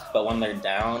 he's up, but when they're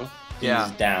down, he's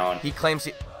down. He claims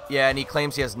he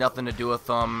has nothing to do with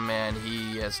them, and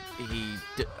he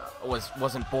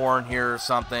wasn't born here or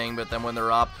something. But then when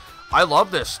they're up, I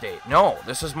love this state. No,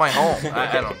 this is my home. I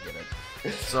don't get it.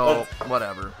 So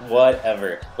whatever.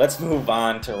 Let's move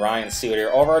on to Ryan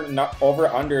Suter.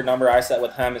 Over/under number I set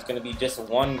with him is going to be just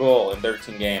 1 goal in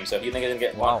 13 games. So if you think he's going to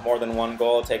get more than 1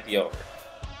 goal, take the over.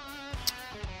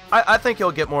 I think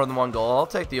he'll get more than 1 goal. I'll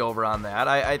take the over on that.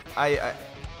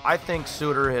 I think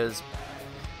Suter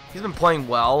he's been playing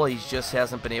well. He just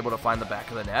hasn't been able to find the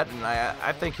back of the net, and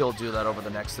I think he'll do that over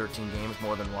the next 13 games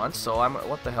more than once. So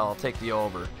what the hell? I'll take the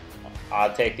over.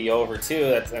 I'll take the over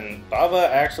too. And Bubba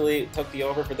actually took the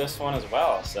over for this one as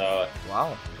well. So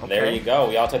wow, There you go.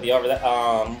 We all took the over.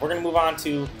 We're gonna move on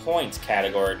to points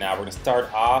category now. We're gonna start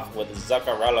off with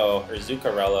Zuccarello.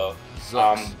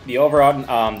 The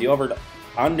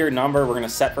over/under number we're gonna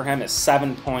set for him is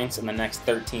 7 points in the next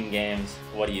 13 games.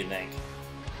 What do you think?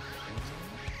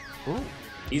 Ooh.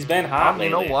 He's been hot lately.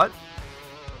 You know what?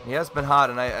 He has been hot,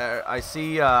 and I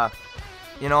see. I'll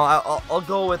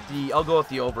go with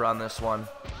the over on this one.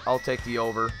 I'll take the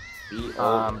over.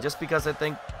 Just because I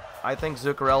think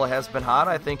Zuccarello has been hot.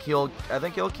 I think he'll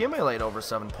accumulate over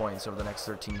 7 points over the next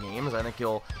 13 games. I think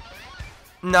he'll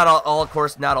not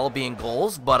all being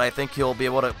goals, but I think he'll be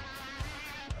able to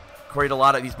create a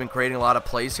lot of. He's been creating a lot of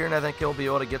plays here, and I think he'll be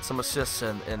able to get some assists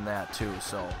in that too.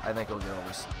 So I think he'll get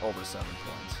over 7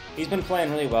 points. He's been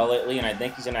playing really well lately, and I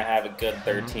think he's going to have a good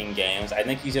 13 games. I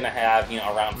think he's going to have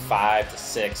around 5 to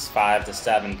 6, 5 to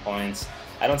 7 points.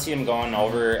 I don't see him going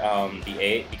over the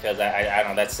 8 because I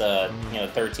don't know, that's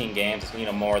 13 games.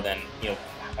 It's more than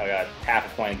half a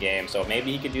point a game. So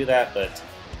maybe he could do that, but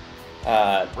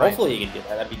hopefully he could do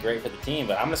that. That'd be great for the team.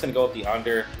 But I'm just going to go with the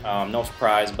under. No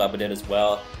surprise, Bubba did as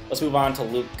well. Let's move on to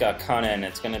Luke Kahkonen.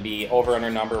 It's going to be over/under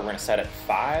number. We're going to set at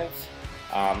 5.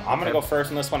 I'm going to go first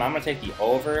on this one. I'm going to take the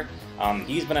over.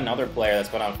 He's been another player that's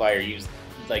been on fire. He was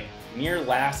near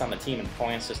last on the team in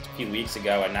points just a few weeks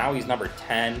ago, and now he's number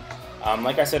 10.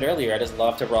 Like I said earlier, I just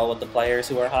love to roll with the players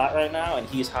who are hot right now, and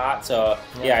he's hot. So,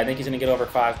 yeah, I think he's going to get over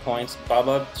 5 points.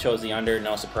 Bubba chose the under.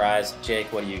 No surprise.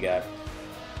 Jake, what do you got?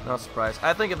 No surprise.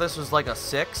 I think if this was like a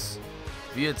 6,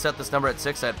 if you had set this number at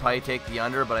 6, I'd probably take the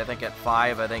under. But I think at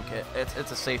 5, I think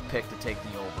it's a safe pick to take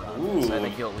the over on this. I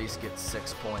think he'll at least get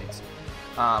 6 points.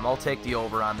 I'll take the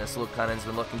over on this. Luke Kunnen's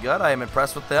been looking good. I am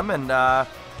impressed with him. And,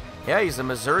 he's a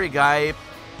Missouri guy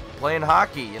playing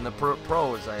hockey in the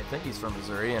pros. I think he's from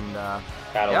Missouri. And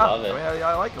Gotta love it.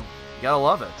 I like him. gotta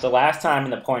love it. So last time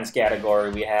in the points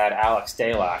category, we had Alex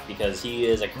Stalock because he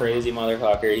is a crazy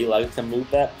motherfucker. He likes to move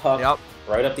that puck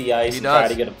right up the ice and try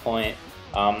to get a point.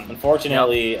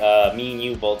 Unfortunately, me and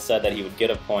you both said that he would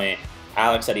get a point.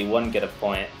 Alex said he wouldn't get a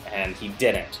point, and he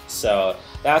didn't. So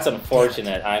that's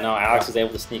unfortunate. I know Alex was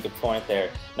able to sneak a point there.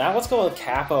 Now let's go with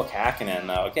Kaapo Kahkonen,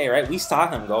 though. Okay, right? We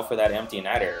saw him go for that empty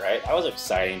netter, right? That was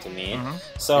exciting to me.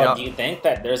 So do you think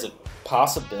that there's a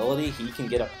possibility he can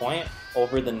get a point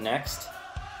over the next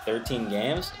 13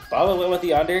 games? Bubba went with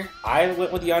the under. I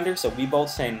went with the under, so we both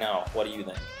say no. What do you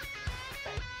think?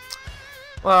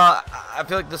 Well, I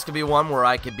feel like this could be one where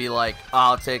I could be like,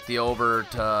 I'll take the over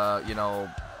to, you know,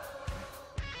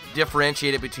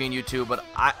 differentiate it between you two, but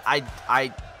I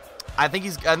think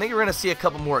we're going to see a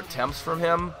couple more attempts from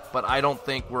him, but I don't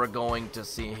think we're going to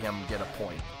see him get a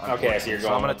point. Okay, so you're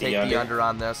going I'm going to to take the under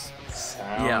on this.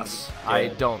 Yes, good. I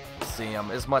don't see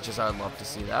him as much as I'd love to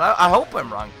see that. I hope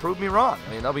I'm wrong. Prove me wrong.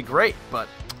 I mean, that'll be great, but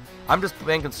I'm just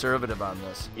being conservative on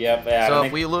this. Yep. Yeah, so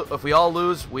if we all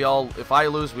lose, if I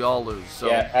lose, we all lose. So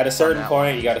yeah, at a certain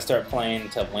point, you got to start playing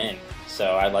to win.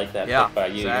 So I like that pick by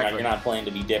you. Exactly. You're not playing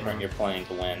to be different. You're playing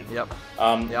to win. Yep.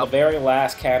 The very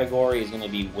last category is going to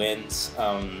be wins.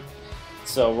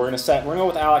 So we're going to go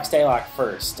with Alex Stalock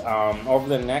first. Over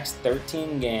the next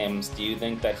 13 games, do you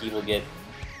think that he will get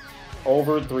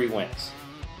over 3 wins?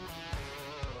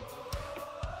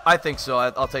 I think so.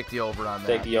 I'll take the over on that.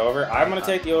 Take the over? I'm going to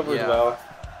take the over as well.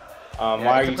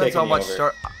 Why are you taking the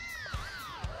over?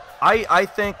 I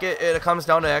think it comes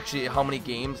down to actually how many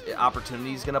games,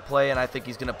 opportunities he's going to play, and I think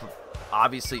he's going to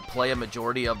obviously play a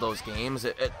majority of those games.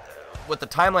 With the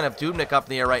timeline of Dubnyk up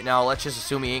in the air right now, let's just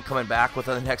assume he ain't coming back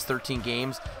within the next 13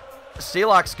 games.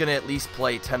 Stalock's going to at least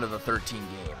play 10 of the 13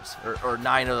 games, or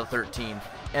 9 of the 13,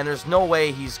 and there's no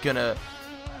way he's going to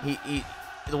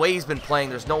the way he's been playing,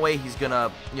 there's no way he's going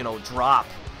to, you know, drop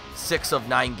 6 of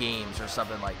 9 games or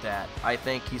something like that. I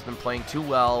think he's been playing too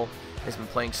well. He's been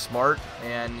playing smart,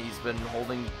 and he's been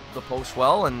holding the post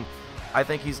well, and I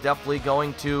think he's definitely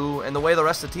going to, and the way the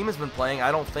rest of the team has been playing,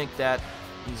 I don't think that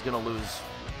he's going to lose,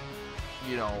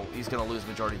 you know, he's going to lose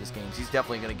majority of his games. He's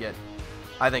definitely going to get,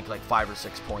 I think, like 5 or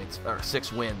 6 points, or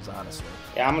 6 wins, honestly.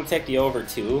 Yeah, I'm going to take the over,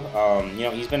 too. You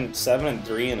know, he's been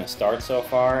 7-3 in the start so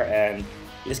far, and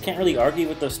you just can't really argue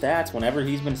with those stats. Whenever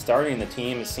he's been starting, the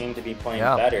team has seemed to be playing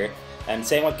better. And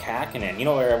same with Kahkonen. You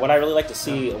know, what I really like to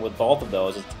see with both of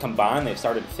those is combined, they've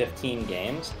started 15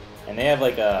 games, and they have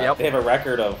like they have a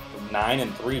record of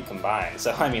 9-3 combined.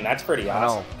 So I mean, that's pretty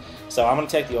awesome. So I'm gonna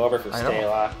take the over for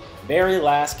Stalock. Very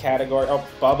last category. Oh,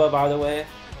 Bubba, by the way,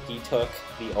 he took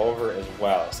the over as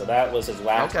well. So that was his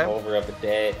last over of the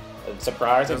day.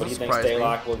 Surprising, but he thinks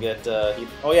Stalock will get.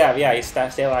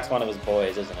 Stalock's one of his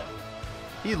boys, isn't it?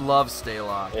 He loves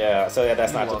Stalock. Yeah, so yeah,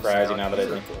 that's not surprising now that I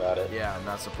think about it. Yeah,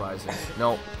 not surprising.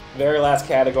 No. Very last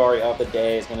category of the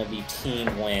day is going to be team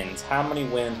wins. How many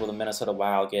wins will the Minnesota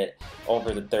Wild get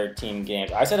over the 13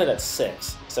 games? I said it at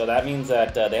 6, so that means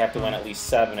that they have to win at least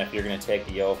 7 if you're going to take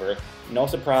the over. No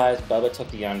surprise, Bubba took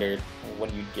the under. What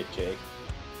do you get, Jake?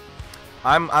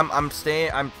 I'm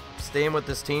staying with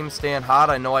this team, staying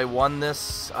hot. I know I won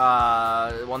this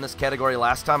category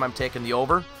last time. I'm taking the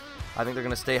over. I think they're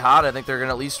going to stay hot. I think they're going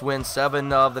to at least win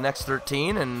 7 of the next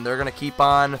 13, and they're going to keep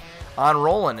on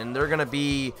rolling. And they're going to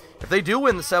be, if they do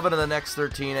win the 7 of the next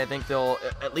 13, I think they'll,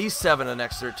 at least 7 of the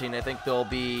next 13, I think they'll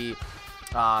be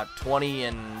 20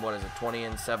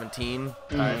 and 17.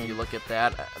 If you look at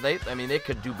that, they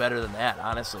could do better than that,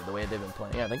 honestly, the way they've been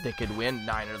playing. I think they could win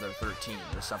 9 of their 13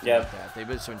 or something like that. They've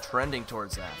been trending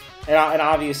towards that. And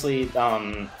obviously,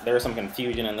 there was some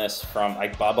confusion in this from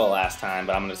like Bubba last time,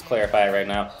 but I'm going to just clarify it right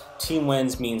now. Team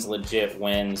wins means legit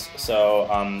wins. So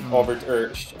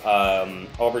overtime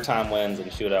wins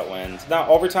and shootout wins. Now,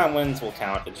 overtime wins will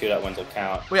count, and shootout wins will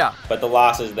count. Well, yeah. But the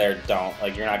losses there don't.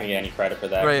 Like, you're not going to get any credit for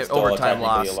that. Right, overtime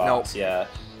loss. Nope. Yeah.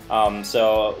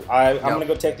 So I'm going to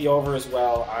go take the over as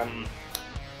well.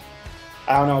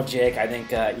 I don't know, Jake. I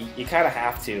think you kind of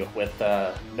have to. With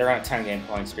they're on a 10-game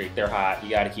point streak. They're hot.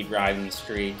 You got to keep riding the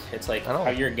streak. It's like how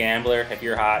you're a gambler. If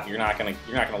you're hot, you're not gonna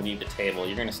leave the table.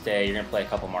 You're gonna stay. You're gonna play a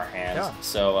couple more hands. Yeah.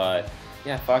 So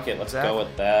fuck it. Let's go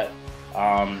with that.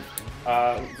 We're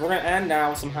gonna end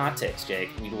now with some hot takes, Jake.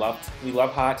 We love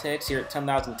hot takes here at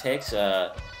 10,000 Takes.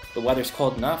 The weather's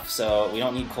cold enough, so we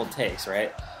don't need cold takes,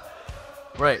 right?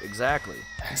 Right, exactly.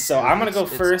 So I'm gonna go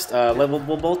first.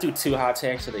 We'll both do 2 hot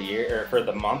takes for the year, or for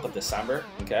the month of December.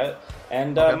 Okay.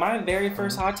 And my very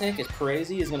first hot take is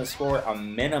Parise is gonna score a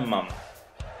minimum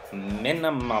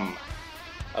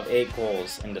of 8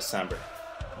 goals in December.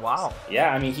 Wow.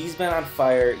 Yeah, I mean, he's been on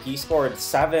fire. He scored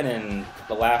 7 in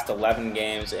the last 11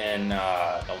 games in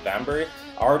November.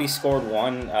 Already scored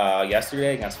 1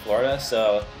 yesterday against Florida.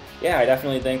 So, yeah, I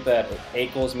definitely think that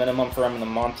 8 goals minimum for him in the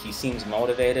month. He seems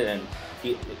motivated, and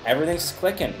everything's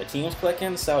clicking. The team's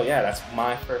clicking. So, yeah, that's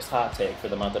my first hot take for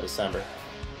the month of December.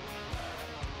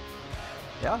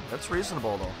 Yeah, that's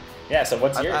reasonable, though. Yeah, so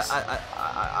what's yours?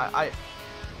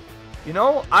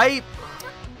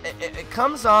 It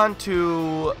comes on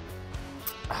to,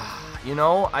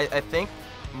 I think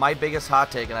my biggest hot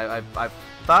take, and I've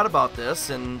thought about this,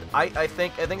 and I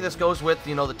think this goes with,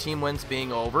 the team wins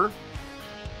being over,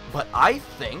 but I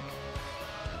think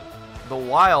the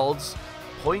Wild's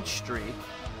point streak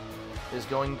is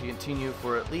going to continue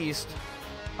for at least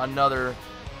another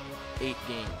 8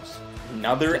 games.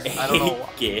 Another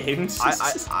 8 games?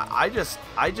 I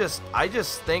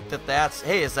just think that's,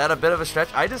 hey, is that a bit of a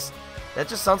stretch? That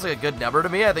just sounds like a good number to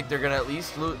me. I think they're going to at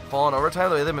least fall in overtime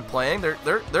the way they've been playing. They're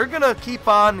going to keep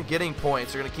on getting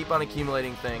points. They're going to keep on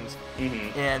accumulating things.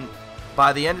 Mm-hmm. And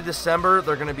by the end of December,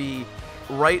 they're going to be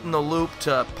right in the loop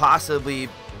to possibly,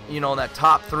 in that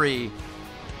top 3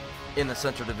 in the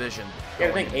Central Division. Yeah,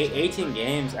 I think 18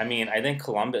 games, I mean, I think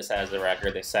Columbus has the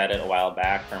record. They set it a while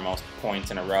back for most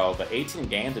points in a row. But 18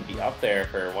 games would be up there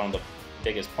for one of the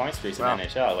biggest point streaks in the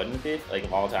NHL, wouldn't it be? Like,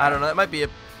 of all time. I don't know. It might be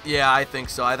yeah, I think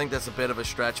so. I think that's a bit of a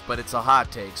stretch, but it's a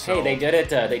hot take. So. Hey, they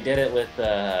did it with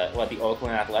the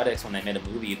Oakland Athletics when they made a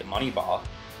movie, The Moneyball.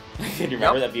 Can you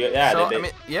remember that? Yeah. So,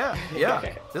 yeah.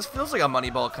 Okay. This feels like a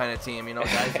Moneyball kind of team.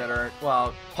 Guys that are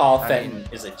Paul Fenton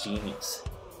is a genius.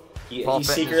 He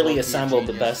secretly assembled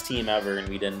the best team ever, and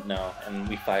we didn't know, and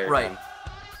we fired him. Right.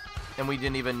 And we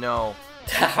didn't even know.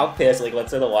 How pissed! Like, let's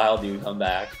say the Wild do come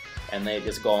back. And they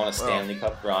just go on a Stanley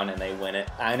Cup run and they win it.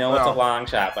 I know it's a long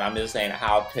shot, but I'm just saying,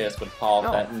 how pissed would Paul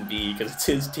Fenton be because it's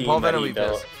his team that he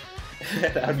built?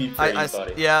 That would be pretty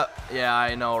funny. Yeah,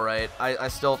 I know, right? I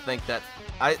still think that.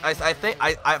 I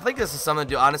think this is something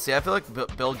to do. Honestly, I feel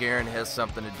like Bill Guerin has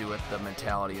something to do with the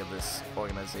mentality of this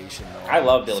organization. Though, I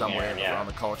love Bill Guerin. Yeah, around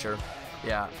the culture.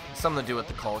 Yeah, something to do with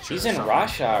the culture. He's in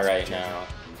Russia right now.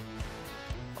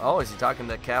 Oh, is he talking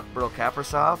to Bro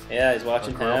Kaprasov? Yeah, he's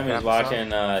watching him. He's watching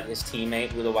his teammate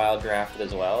who the Wild drafted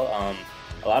as well.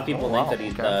 A lot of people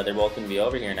think that they're both going to be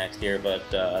over here next year, but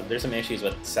there's some issues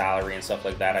with salary and stuff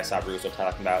like that I saw Russo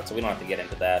talking about, so we don't have to get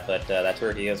into that, but that's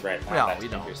where he is right now. No, that's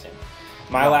interesting.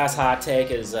 My last hot take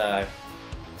is,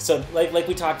 so like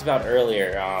we talked about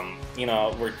earlier,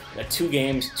 we're a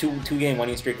two-game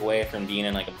winning streak away from being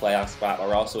in like a playoff spot, but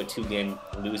we're also a 2-game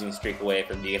losing streak away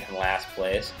from being in last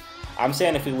place. I'm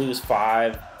saying if we lose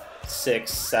 5,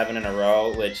 6, 7 in a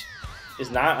row, which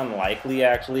is not unlikely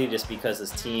actually, just because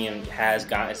this team has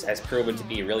proven to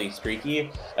be really streaky.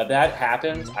 If that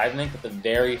happens, I think that the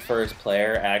very first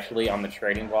player actually on the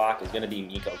trading block is going to be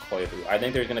Mikko Koivu. I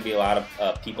think there's going to be a lot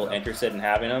of people interested in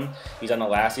having him. He's on the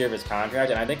last year of his contract,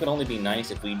 and I think it would only be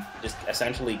nice if we just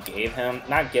essentially we'd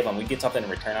get something in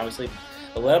return obviously,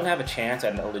 but let him have a chance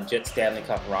at a legit Stanley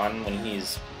Cup run when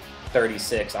he's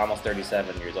 36, almost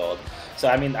 37 years old. So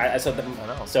I mean,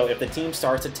 so if the team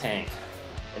starts a tank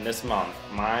in this month,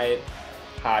 my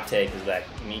hot take is that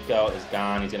Mikko is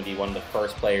gone. He's going to be one of the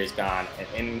first players gone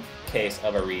in case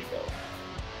of a rebuild.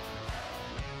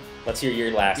 Let's hear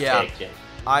your last take, Jake.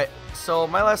 So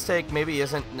my last take maybe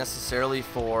isn't necessarily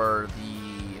for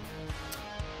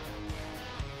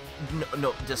the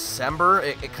December.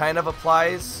 It kind of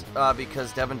applies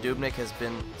because Devan Dubnyk has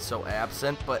been so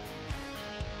absent, but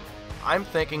I'm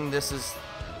thinking this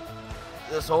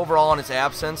overall in its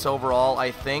absence overall,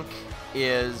 I think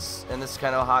is, and this is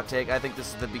kind of a hot take, I think this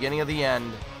is the beginning of the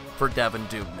end for Devan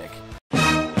Dubnyk.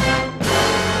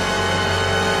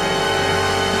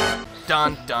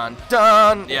 Dun dun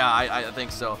dun. Yeah, I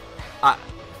think so.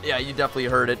 Yeah, you definitely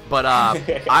heard it, but I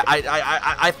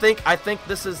think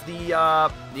this is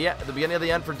the beginning of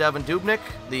the end for Devan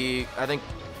Dubnyk. I think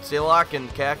Stalock and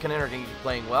Kahkonen are going to be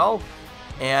playing well.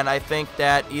 And I think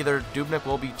that either Dubnyk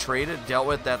will be dealt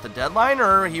with at the deadline,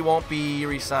 or he won't be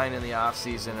re-signed in the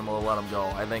offseason and we'll let him go.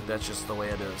 I think that's just the way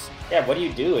it is. Yeah, what do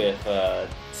you do if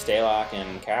Stalock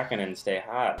and Kahkonen stay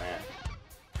hot, man?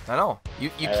 I know.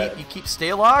 You keep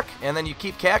Stalock, and then you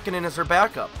keep Kahkonen as their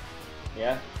backup.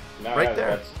 Yeah. No, right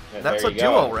there. That's a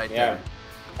duo right there.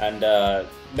 And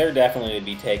they're definitely would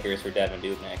be takers for Devan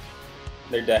Dubnyk.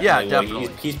 They're definitely.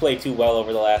 He's played too well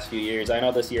over the last few years. I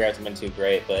know this year hasn't been too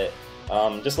great, but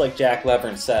just like Jack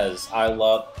Levern says, I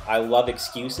love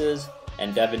excuses,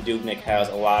 and Devan Dubnyk has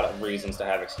a lot of reasons to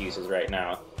have excuses right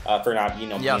now for not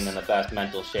being in the best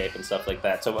mental shape and stuff like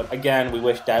that. So again, we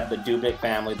wish the Dubnyk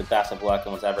family the best of luck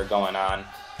in whatever going on.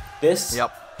 This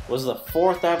was the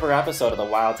 4th ever episode of the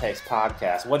WildTakes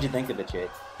Podcast. What'd you think of it, Jake?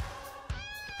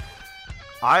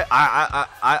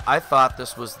 I thought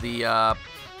this was the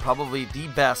probably the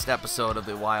best episode of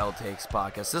the WildTakes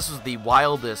Podcast. This was the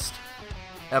wildest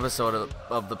episode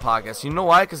of the podcast. You know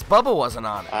why? Because Bubba wasn't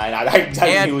on it.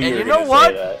 I knew you were going to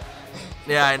say that.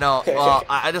 Yeah, I know. Well,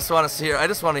 I just want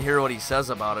to hear what he says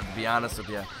about it, to be honest with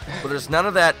you. But there's none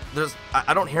of that.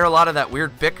 I don't hear a lot of that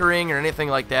weird bickering or anything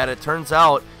like that. It turns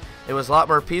out it was a lot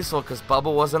more peaceful because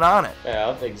Bubba wasn't on it.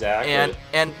 Yeah, exactly.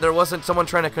 And there wasn't someone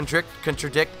trying to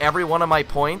contradict every one of my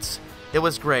points. It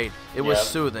was great. It was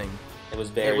soothing. It was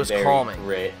very calming.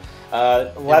 Great.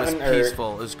 It was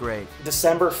peaceful. It was great.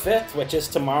 December 5th, which is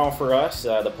tomorrow for us.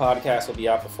 The podcast will be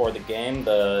out before the game.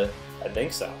 I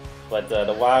think so. But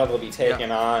the Wild will be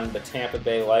taking on the Tampa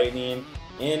Bay Lightning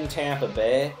in Tampa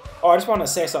Bay. Oh, I just want to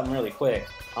say something really quick.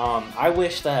 I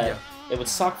wish that it would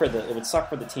suck for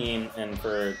the team and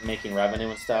for making revenue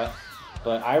and stuff.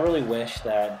 But I really wish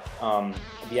that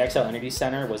the XL Energy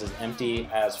Center was as empty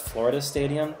as Florida's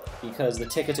stadium, because the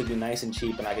tickets would be nice and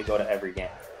cheap and I could go to every game.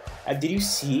 Did you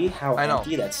see how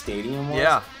empty that stadium was?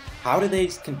 Yeah. How do they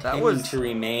continue to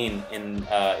remain in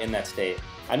that state?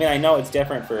 I mean, I know it's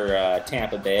different for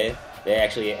Tampa Bay. They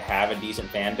actually have a decent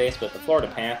fan base, but the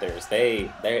Florida Panthers,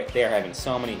 they are having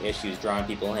so many issues drawing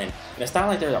people in. And it's not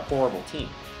like they're a horrible team.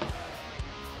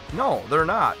 No, they're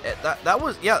not. That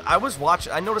was I was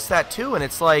watching. I noticed that too, and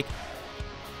it's like,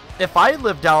 if I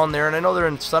live down there, and I know they're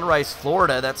in Sunrise,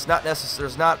 Florida, that's not necessary.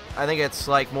 There's not. I think it's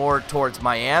like more towards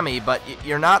Miami, but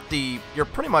you're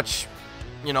pretty much,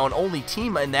 an only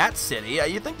team in that city.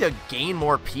 You think they'll gain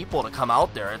more people to come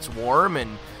out there? It's warm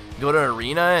and go to an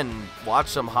arena and watch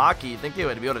some hockey. You think they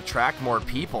would be able to attract more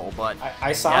people, but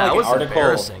I saw an article.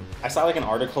 I saw an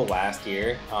article last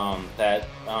year that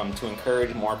to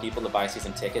encourage more people to buy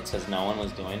season tickets, because no one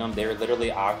was doing them. They were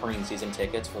literally offering season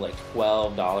tickets for like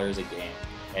 $12 a game,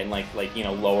 and like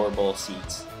lower bowl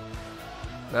seats.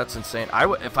 That's insane.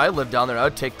 If I lived down there, I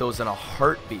would take those in a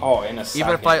heartbeat. Oh, in a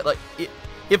second. Even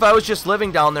if I was just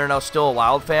living down there and I was still a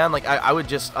Wild fan, I'd be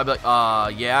like,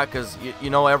 yeah, because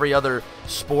every other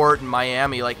sport in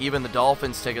Miami, like even the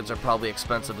Dolphins tickets are probably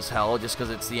expensive as hell just because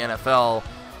it's the NFL.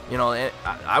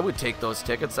 I would take those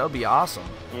tickets. That would be awesome.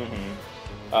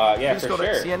 Mm-hmm. Yeah, just for go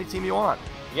sure. To see any team you want.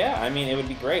 Yeah, I mean, it would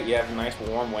be great. You have a nice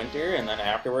warm winter, and then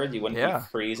afterwards you wouldn't be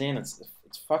freezing. It's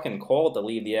fucking cold to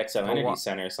leave the XL Energy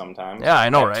Center sometimes. Yeah, I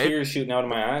know, right? Tears shooting out of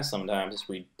my eyes sometimes. It's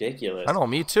ridiculous. I know,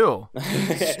 me too.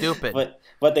 Stupid.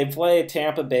 But they play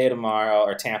Tampa Bay tomorrow,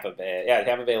 or Tampa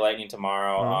Bay Lightning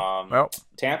tomorrow.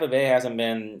 Tampa Bay hasn't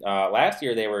been. Last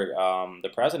year they were the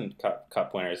President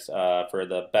Cup winners for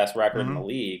the best record in the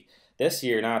league. This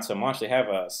year, not so much. They have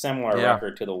a similar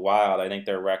record to the Wild. I think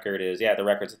their record is, the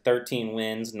record's 13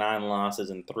 wins, 9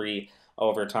 losses, and 3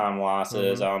 overtime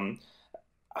losses.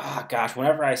 Gosh,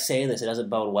 whenever I say this, it doesn't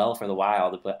bode well for the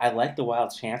Wild, but I like the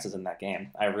Wild's chances in that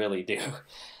game. I really do.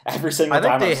 Every single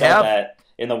time I've said that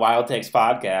in the WildTakes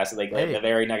podcast, the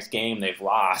very next game they've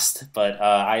lost, but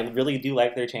I really do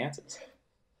like their chances.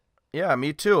 Yeah,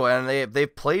 me too, and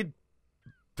they've played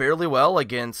fairly well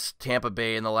against Tampa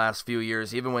Bay in the last few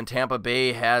years, even when Tampa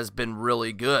Bay has been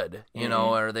really good,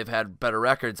 or they've had better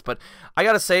records. But I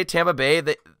got to say, Tampa Bay,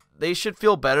 they should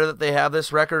feel better that they have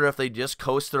this record if they just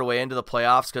coast their way into the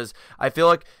playoffs, because I feel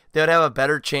like they would have a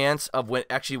better chance of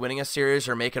actually winning a series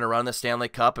or making a run in the Stanley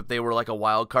Cup if they were like a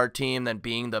wild card team than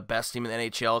being the best team in the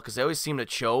NHL, because they always seem to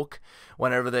choke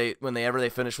whenever they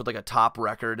finish with like a top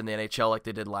record in the NHL like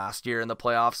they did last year in the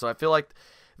playoffs. So I feel like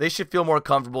they should feel more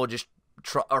comfortable just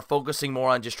are focusing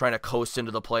more on just trying to coast into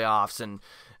the playoffs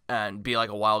and be like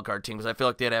a wild card team, because I feel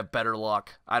like they'd have better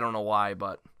luck. I don't know why,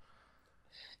 but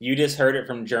you just heard it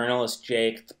from journalist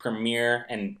Jake, the premier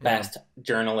and best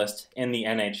journalist in the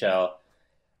NHL.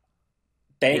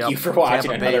 Thank you for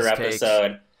watching another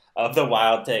episode of the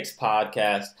WildTakes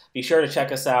Podcast. Be sure to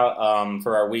check us out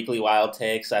for our weekly Wild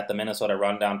Takes at the Minnesota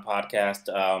Rundown Podcast.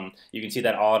 You can see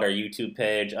that all at our YouTube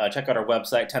page. Check out our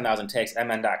website,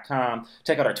 10,000takesmn.com.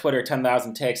 Check out our Twitter,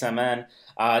 10,000takesmn.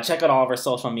 Check out all of our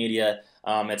social media.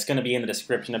 It's going to be in the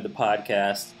description of the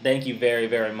podcast. Thank you very,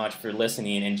 very much for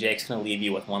listening, and Jake's going to leave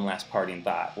you with one last parting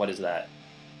thought. What is that?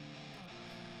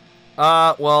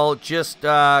 Well, just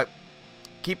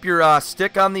keep your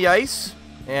stick on the ice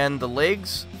and the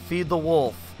legs feed the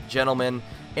wolf, gentlemen.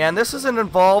 And this isn't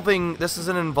involving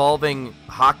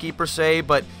hockey per se,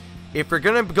 but if you're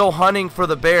going to go hunting for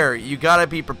the bear, you got to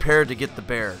be prepared to get the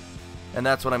bear. And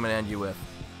that's what I'm going to end you with.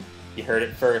 You heard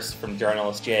it first from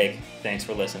journalist Jake. Thanks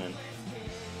for listening.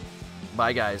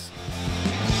 Bye, guys.